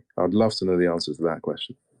community? I'd love to know the answer to that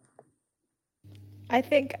question. I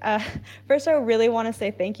think, first, I really want to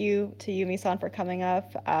say thank you to you, Misan, for coming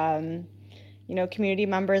up. You know, community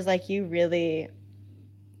members like you really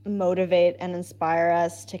motivate and inspire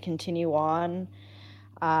us to continue on.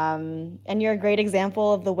 And you're a great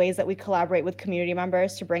example of the ways that we collaborate with community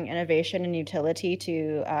members to bring innovation and utility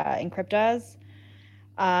to ENCRYPTAS.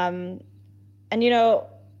 And, you know,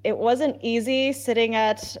 it wasn't easy sitting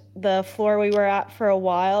at the floor we were at for a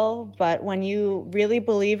while, but when you really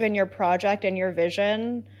believe in your project and your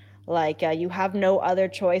vision, like you have no other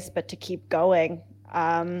choice but to keep going.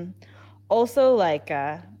 Also, like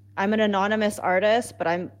I'm an anonymous artist, but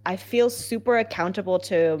I feel super accountable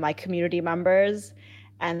to my community members,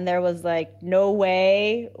 and there was like no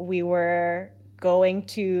way we were going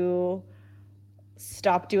to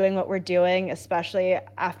stop doing what we're doing, especially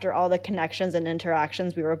after all the connections and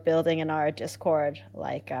interactions we were building in our Discord.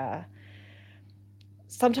 Like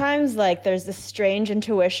sometimes like there's this strange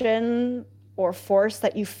intuition or force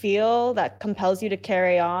that you feel that compels you to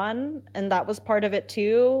carry on, and that was part of it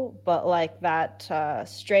too. But like that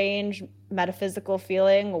strange metaphysical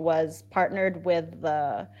feeling was partnered with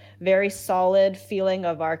the very solid feeling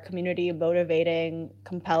of our community motivating,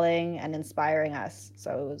 compelling, and inspiring us.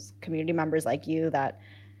 So it was community members like you that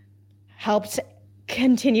helped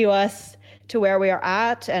continue us to where we are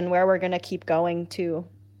at and where we're going to keep going to.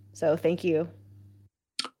 So thank you.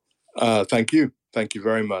 Thank you. Thank you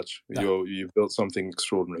very much. You've built something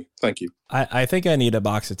extraordinary. Thank you. I think I need a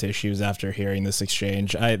box of tissues after hearing this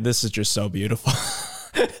exchange. This is just so beautiful.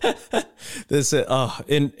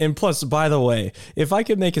 And plus, by the way, if I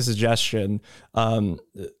could make a suggestion,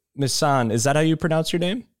 Misan, is that how you pronounce your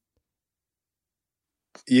name?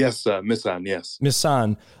 Yes, Misan, yes.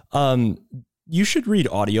 Misan, you should read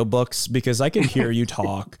audiobooks because I could hear you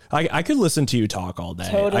talk. I could listen to you talk all day.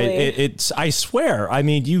 Totally. I swear. I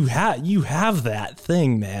mean, you have that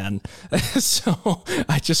thing, man. So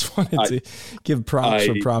I just wanted to give props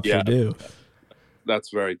where props are due. That's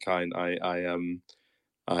very kind. I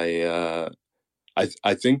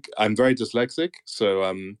think I'm very dyslexic, so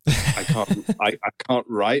I can't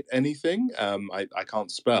write anything. I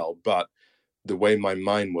can't spell, but the way my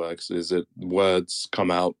mind works is that words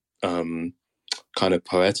come out kind of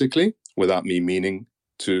poetically without me meaning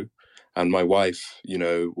to. And my wife,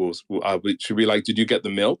 she'll be like, "Did you get the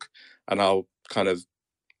milk?" And I'll kind of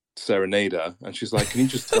serenade her, and she's like, "Can you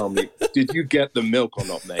just tell me, did you get the milk or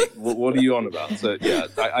not, mate? What are you on about?" So yeah,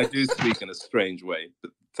 I do speak in a strange way,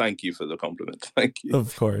 but thank you for the compliment. Thank you.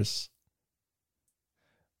 Of course.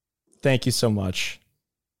 Thank you so much.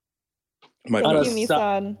 My Thank pleasure. you,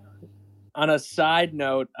 Misan. On a side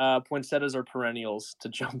note, poinsettias are perennials, to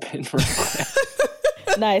jump in real quick.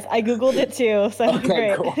 Nice. I Googled it too, so Okay,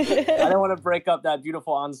 great. cool. I didn't want to break up that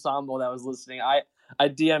beautiful ensemble that was listening. I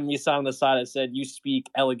DM'd Misan on the side. I said, "You speak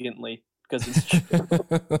elegantly," because it's true.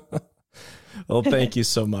 Well, thank you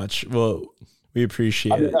so much. Well, we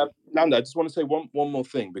appreciate it. Nanda, I just want to say one more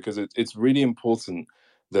thing, because it's really important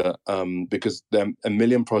that because there are a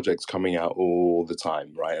million projects coming out all the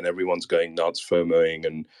time, right? And everyone's going nuts, FOMOing,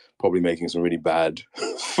 and probably making some really bad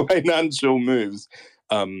financial moves.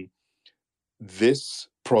 This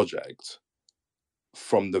project,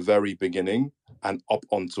 from the very beginning and up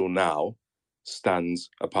until now,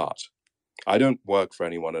 stands apart. I don't work for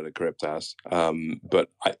anyone at ENCRYPTAS, but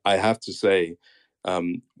I have to say,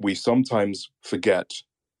 we sometimes forget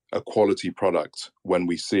a quality product when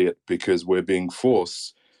we see it, because we're being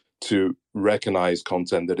forced to recognize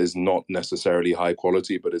content that is not necessarily high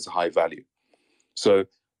quality, but is high value. So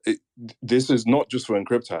this is not just for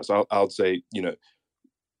ENCRYPTAS. I'll say,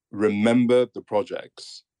 remember the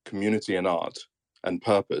projects, community and art, and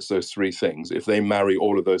purpose, those three things. If they marry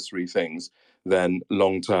all of those three things, then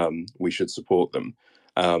long term we should support them.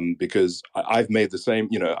 Because I've made the same,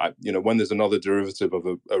 when there's another derivative of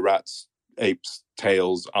a rat's, ape's,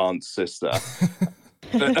 tail's aunt, sister,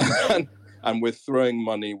 and we're throwing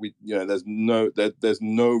money, there's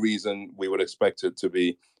no reason we would expect it to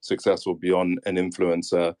be successful beyond an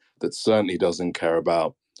influencer that certainly doesn't care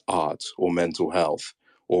about art or mental health,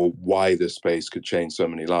 or why this space could change so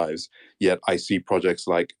many lives. Yet I see projects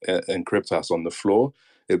like ENCRYPTAS on the floor.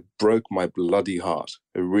 It broke my bloody heart.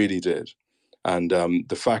 It really did. And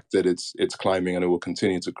the fact that it's climbing, and it will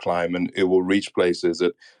continue to climb, and it will reach places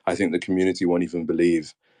that I think the community won't even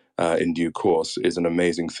believe in due course, is an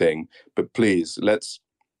amazing thing. But please, let's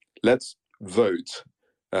vote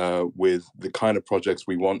with the kind of projects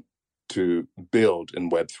we want to build in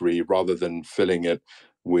Web3, rather than filling it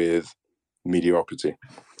with mediocrity.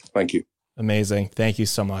 Thank you. Amazing. Thank you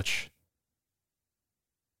so much.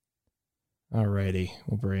 Alrighty,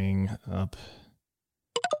 we'll bring up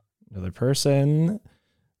another person.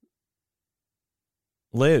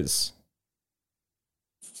 Liz.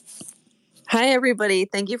 Hi, everybody.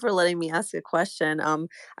 Thank you for letting me ask a question.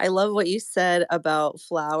 I love what you said about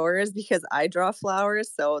flowers, because I draw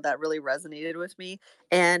flowers, so that really resonated with me.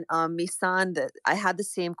 And Misan, that I had the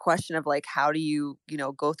same question of like, how do you,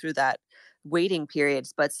 go through that waiting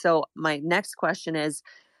periods? But so my next question is,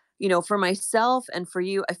 for myself and for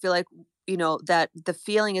you, I feel like, that the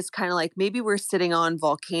feeling is kind of like maybe we're sitting on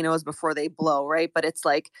volcanoes before they blow, right? But it's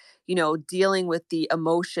like, dealing with the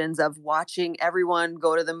emotions of watching everyone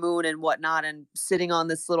go to the moon and whatnot, and sitting on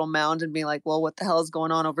this little mound and being like, well, what the hell is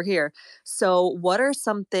going on over here? So what are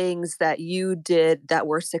some things that you did that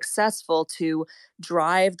were successful to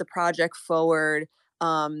drive the project forward,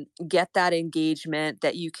 get that engagement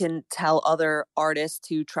that you can tell other artists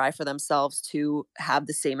to try for themselves to have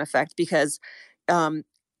the same effect? Because,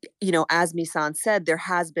 as Misan said, there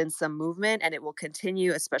has been some movement, and it will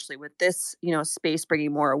continue, especially with this, space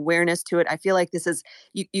bringing more awareness to it. I feel like this is,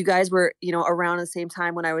 you guys were, around at the same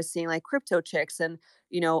time when I was seeing like Crypto Chicks and,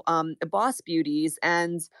 Boss Beauties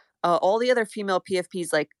and all the other female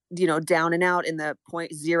PFPs, like, down and out in the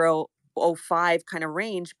 0.005 kind of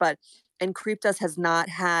range. But ENCRYPTAS has not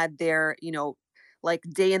had their, like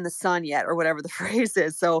day in the sun yet, or whatever the phrase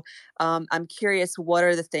is. So I'm curious, what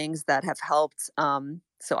are the things that have helped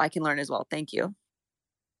so I can learn as well? Thank you.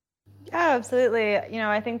 Yeah, absolutely.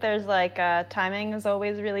 I think there's like timing is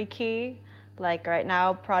always really key. Like right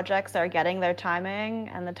now, projects are getting their timing,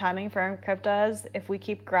 and the timing for ENCRYPTAS, if we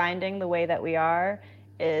keep grinding the way that we are,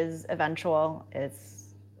 is eventual.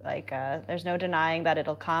 It's Like, there's no denying that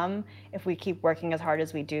it'll come if we keep working as hard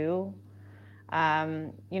as we do.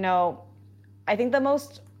 You know, I think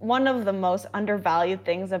one of the most undervalued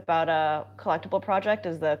things about a collectible project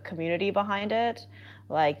is the community behind it.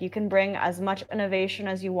 Like, you can bring as much innovation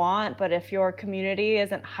as you want, but if your community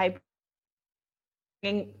isn't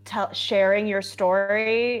sharing your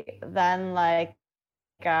story, then like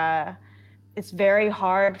it's very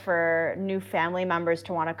hard for new family members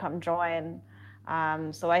to want to come join.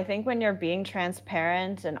 So I think when you're being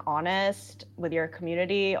transparent and honest with your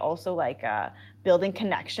community, also like building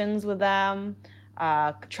connections with them,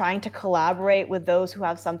 trying to collaborate with those who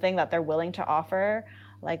have something that they're willing to offer.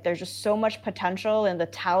 Like, there's just so much potential in the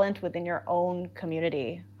talent within your own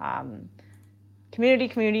community.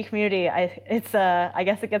 Community. I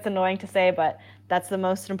guess it gets annoying to say, but that's the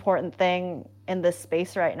most important thing in this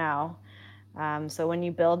space right now. So when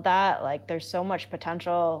you build that, like, there's so much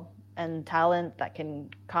potential and talent that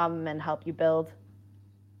can come and help you build.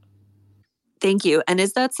 Thank you. And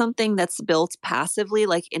is that something that's built passively,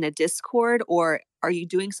 like in a Discord, or are you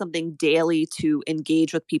doing something daily to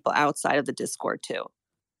engage with people outside of the Discord too?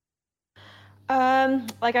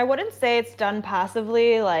 Like, I wouldn't say it's done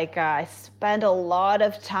passively. Like, I spend a lot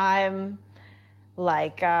of time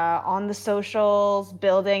like on the socials,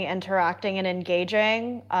 building, interacting, and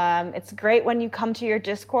engaging. It's great when you come to your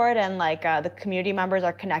Discord and like the community members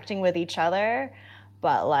are connecting with each other,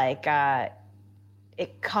 but like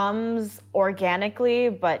it comes organically,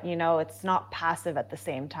 but you know, it's not passive at the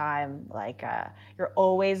same time. Like you're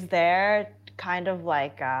always there, kind of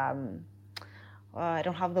like I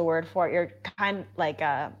don't have the word for it. You're kind like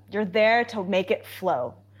you're there to make it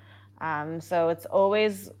flow. So it's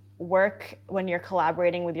always work when you're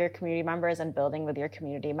collaborating with your community members and building with your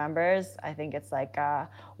community members. I think it's like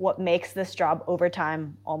what makes this job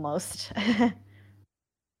overtime almost.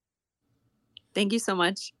 Thank you so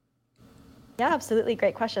much. Yeah, absolutely.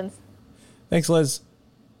 Great questions. Thanks, Liz.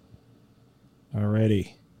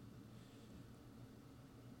 Alrighty.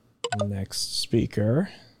 Next speaker.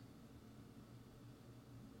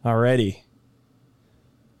 Alrighty.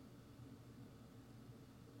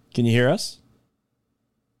 Can you hear us?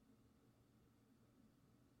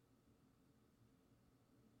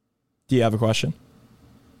 Do you have a question?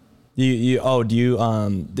 Do you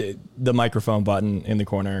the microphone button in the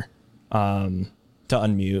corner to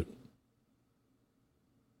unmute?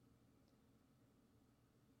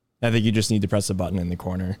 I think you just need to press the button in the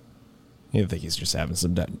corner. I think he's just having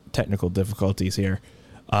some technical difficulties here.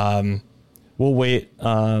 We'll wait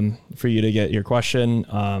for you to get your question,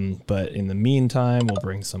 but in the meantime, we'll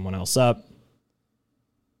bring someone else up.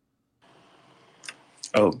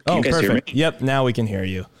 Oh, can you guys perfect. hear me? Yep, now we can hear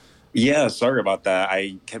you. Yeah, sorry about that.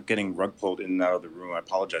 I kept getting rug pulled in and out of the room. I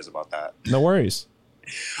apologize about that. No worries.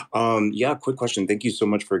 Yeah, quick question. Thank you so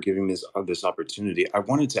much for giving this opportunity. I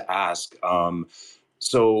wanted to ask,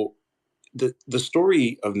 so the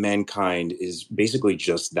story of mankind is basically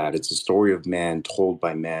just that. It's a story of man told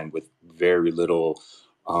by man with very little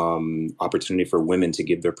opportunity for women to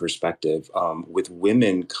give their perspective, with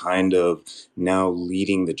women kind of now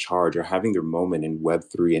leading the charge or having their moment in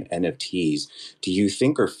Web3 and NFTs. Do you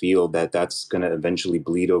think or feel that that's going to eventually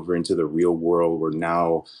bleed over into the real world, where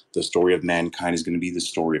now the story of mankind is going to be the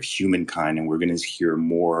story of humankind and we're going to hear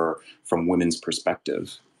more from women's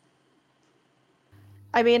perspective?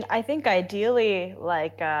 I mean, I think ideally,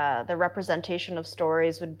 like the representation of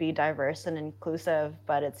stories would be diverse and inclusive,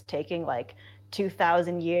 but it's taking like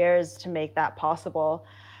 2,000 years to make that possible.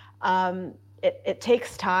 It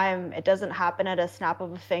takes time. It doesn't happen at a snap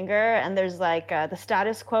of a finger. And there's like the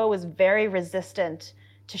status quo is very resistant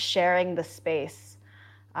to sharing the space.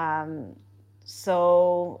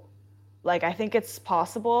 So like, I think it's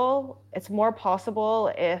possible. It's more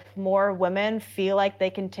possible if more women feel like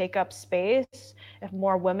they can take up space, if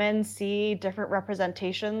more women see different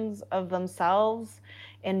representations of themselves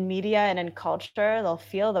in media and in culture, they'll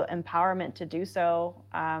feel the empowerment to do so.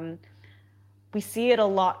 We see it a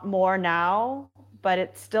lot more now, but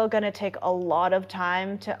it's still going to take a lot of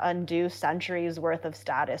time to undo centuries worth of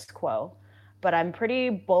status quo. But I'm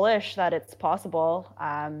pretty bullish that it's possible.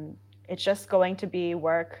 It's just going to be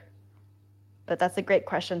work. But that's a great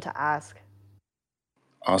question to ask.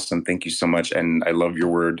 Awesome. Thank you so much. And I love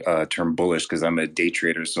your term bullish, because I'm a day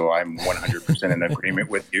trader. So I'm 100% in agreement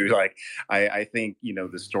with you. Like, I think,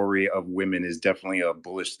 the story of women is definitely a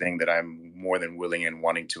bullish thing that I'm more than willing and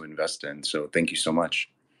wanting to invest in. So thank you so much.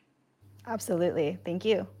 Absolutely. Thank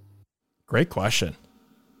you. Great question.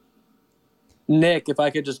 Nick, if I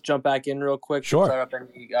could just jump back in real quick Sure. to clear up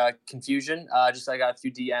any confusion. I got a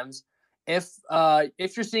few DMs.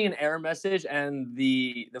 If you're seeing an error message and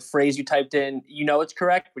the phrase you typed in, it's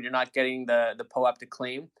correct, but you're not getting the POAP to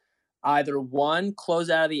claim, either one, close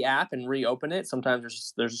out of the app and reopen it.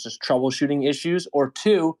 Sometimes there's just troubleshooting issues. Or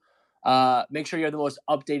two, make sure you have the most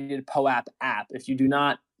updated POAP app. If you do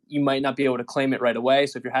not, you might not be able to claim it right away.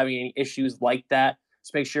 So if you're having any issues like that,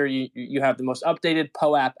 just make sure you have the most updated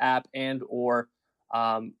POAP app and or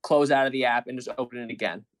close out of the app and just open it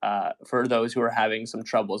again for those who are having some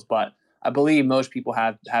troubles. But I believe most people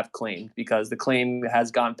have claimed, because the claim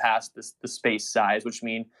has gone past the space size, which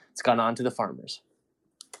means it's gone on to the farmers.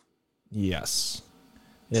 Yes,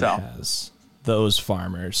 it has. Those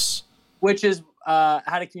farmers. Which is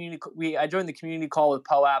had a community. I joined the community call with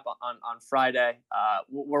POAP on Friday.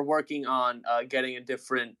 We're working on getting a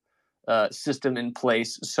different system in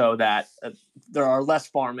place so that there are less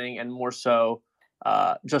farming and more so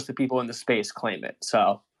just the people in the space claim it.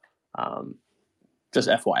 So just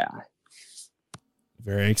FYI.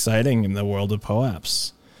 Very exciting in the world of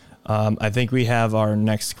POAPs. I think we have our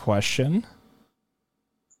next question.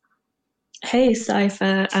 Hey,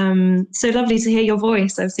 Cypher. So lovely to hear your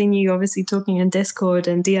voice. I've seen you obviously talking in Discord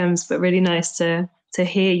and DMs, but really nice to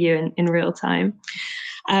hear you in real time.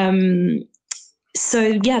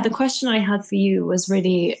 So yeah, the question I had for you was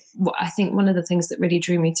really, I think one of the things that really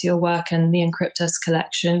drew me to your work and the ENCRYPTAS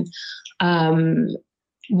collection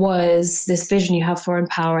was this vision you have for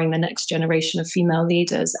empowering the next generation of female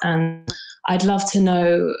leaders. And I'd love to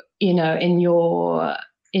know, in your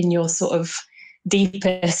sort of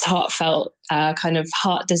deepest heartfelt kind of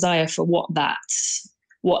heart desire for what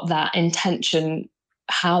that intention,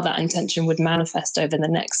 how that intention would manifest over the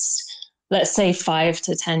next, let's say 5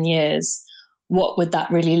 to 10 years. What would that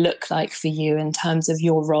really look like for you in terms of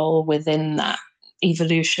your role within that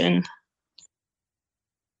evolution?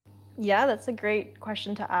 Yeah, that's a great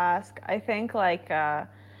question to ask. I think the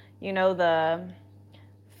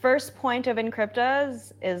first point of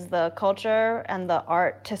ENCRYPTAS is the culture and the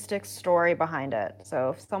artistic story behind it.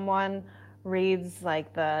 So if someone reads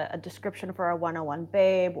a description for a 101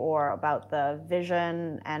 Babe or about the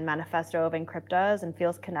vision and manifesto of ENCRYPTAS and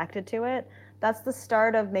feels connected to it, that's the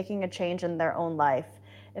start of making a change in their own life.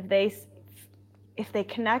 If they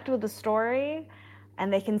connect with the story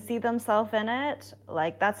and they can see themselves in it,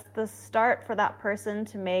 that's the start for that person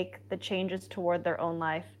to make the changes toward their own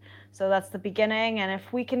life. So that's the beginning. And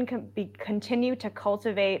if we can continue to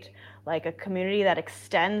cultivate a community that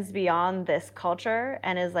extends beyond this culture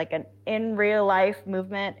and is an in real life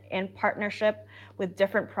movement in partnership with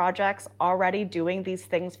different projects already doing these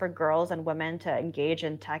things for girls and women to engage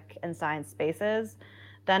in tech and science spaces,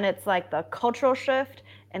 then it's the cultural shift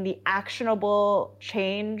and the actionable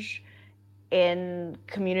change in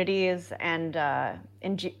communities and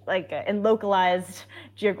in localized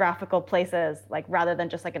geographical places, rather than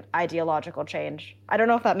just an ideological change. I don't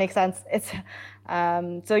know if that makes sense. It's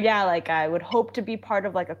so yeah, I would hope to be part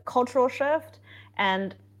of a cultural shift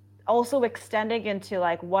and also extending into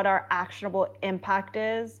what our actionable impact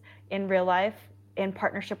is in real life in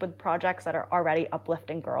partnership with projects that are already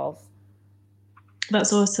uplifting girls.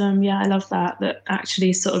 That's awesome. Yeah, I love that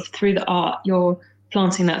actually sort of through the art you're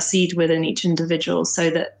planting that seed within each individual so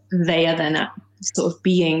that they are then sort of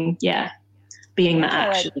being that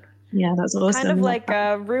action. Yeah, that's awesome. Kind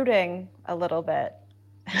of rooting a little bit.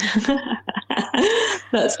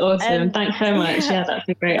 That's awesome. Thanks so much. Yeah, that's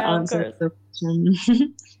a great answer to the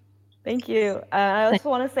question. Thank you. I also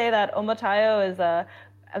want to say that Omatayo is an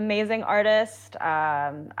amazing artist.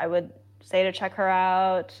 I would say to check her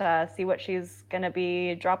out, see what she's going to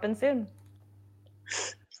be dropping soon.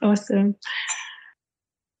 Awesome.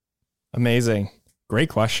 Amazing. Great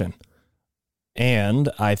question. And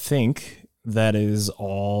I think that is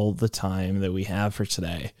all the time that we have for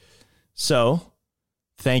today. So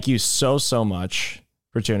thank you so much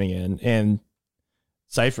for tuning in. And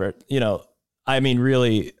Cypher,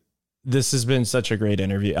 really, this has been such a great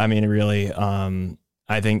interview. Really,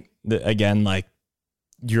 I think that, again,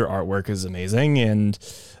 your artwork is amazing. And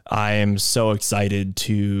I am so excited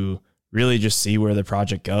to really just see where the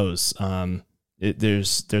project goes.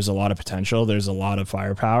 There's a lot of potential. There's a lot of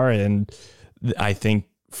firepower. And I think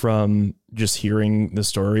from just hearing the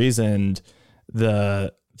stories and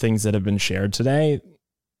the things that have been shared today,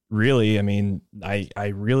 really, I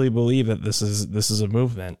really believe that this is a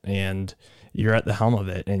movement and you're at the helm of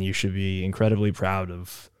it, and you should be incredibly proud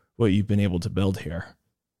of what you've been able to build here.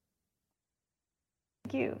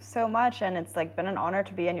 Thank you so much. And it's been an honor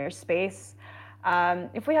to be in your space.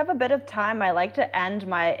 If we have a bit of time, I like to end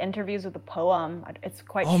my interviews with a poem. It's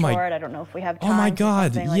quite short. I don't know if we have time. Oh my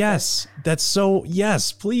God. Yes.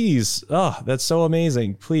 Yes, please. Oh, that's so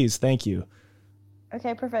amazing. Please. Thank you.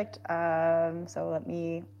 Okay, perfect. So let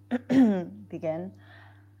me begin.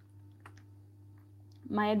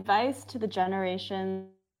 My advice to the generations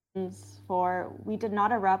for we did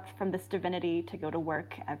not erupt from this divinity to go to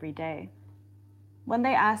work every day. When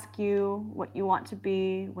they ask you what you want to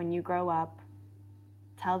be when you grow up,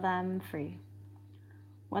 tell them free.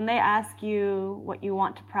 When they ask you what you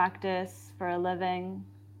want to practice for a living,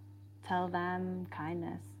 tell them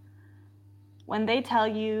kindness. When they tell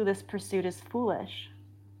you this pursuit is foolish,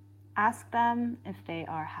 ask them if they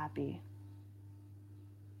are happy.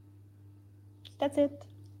 That's it.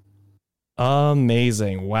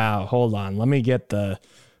 Amazing. Wow. Hold on. Let me get the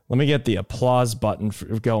applause button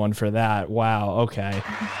going for that. Wow. Okay.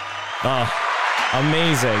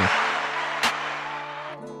 Amazing.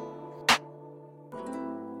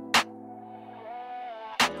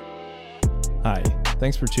 Hi.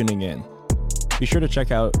 Thanks for tuning in. Be sure to check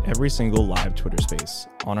out every single live Twitter space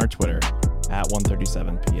on our Twitter at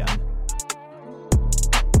 1:37 p.m.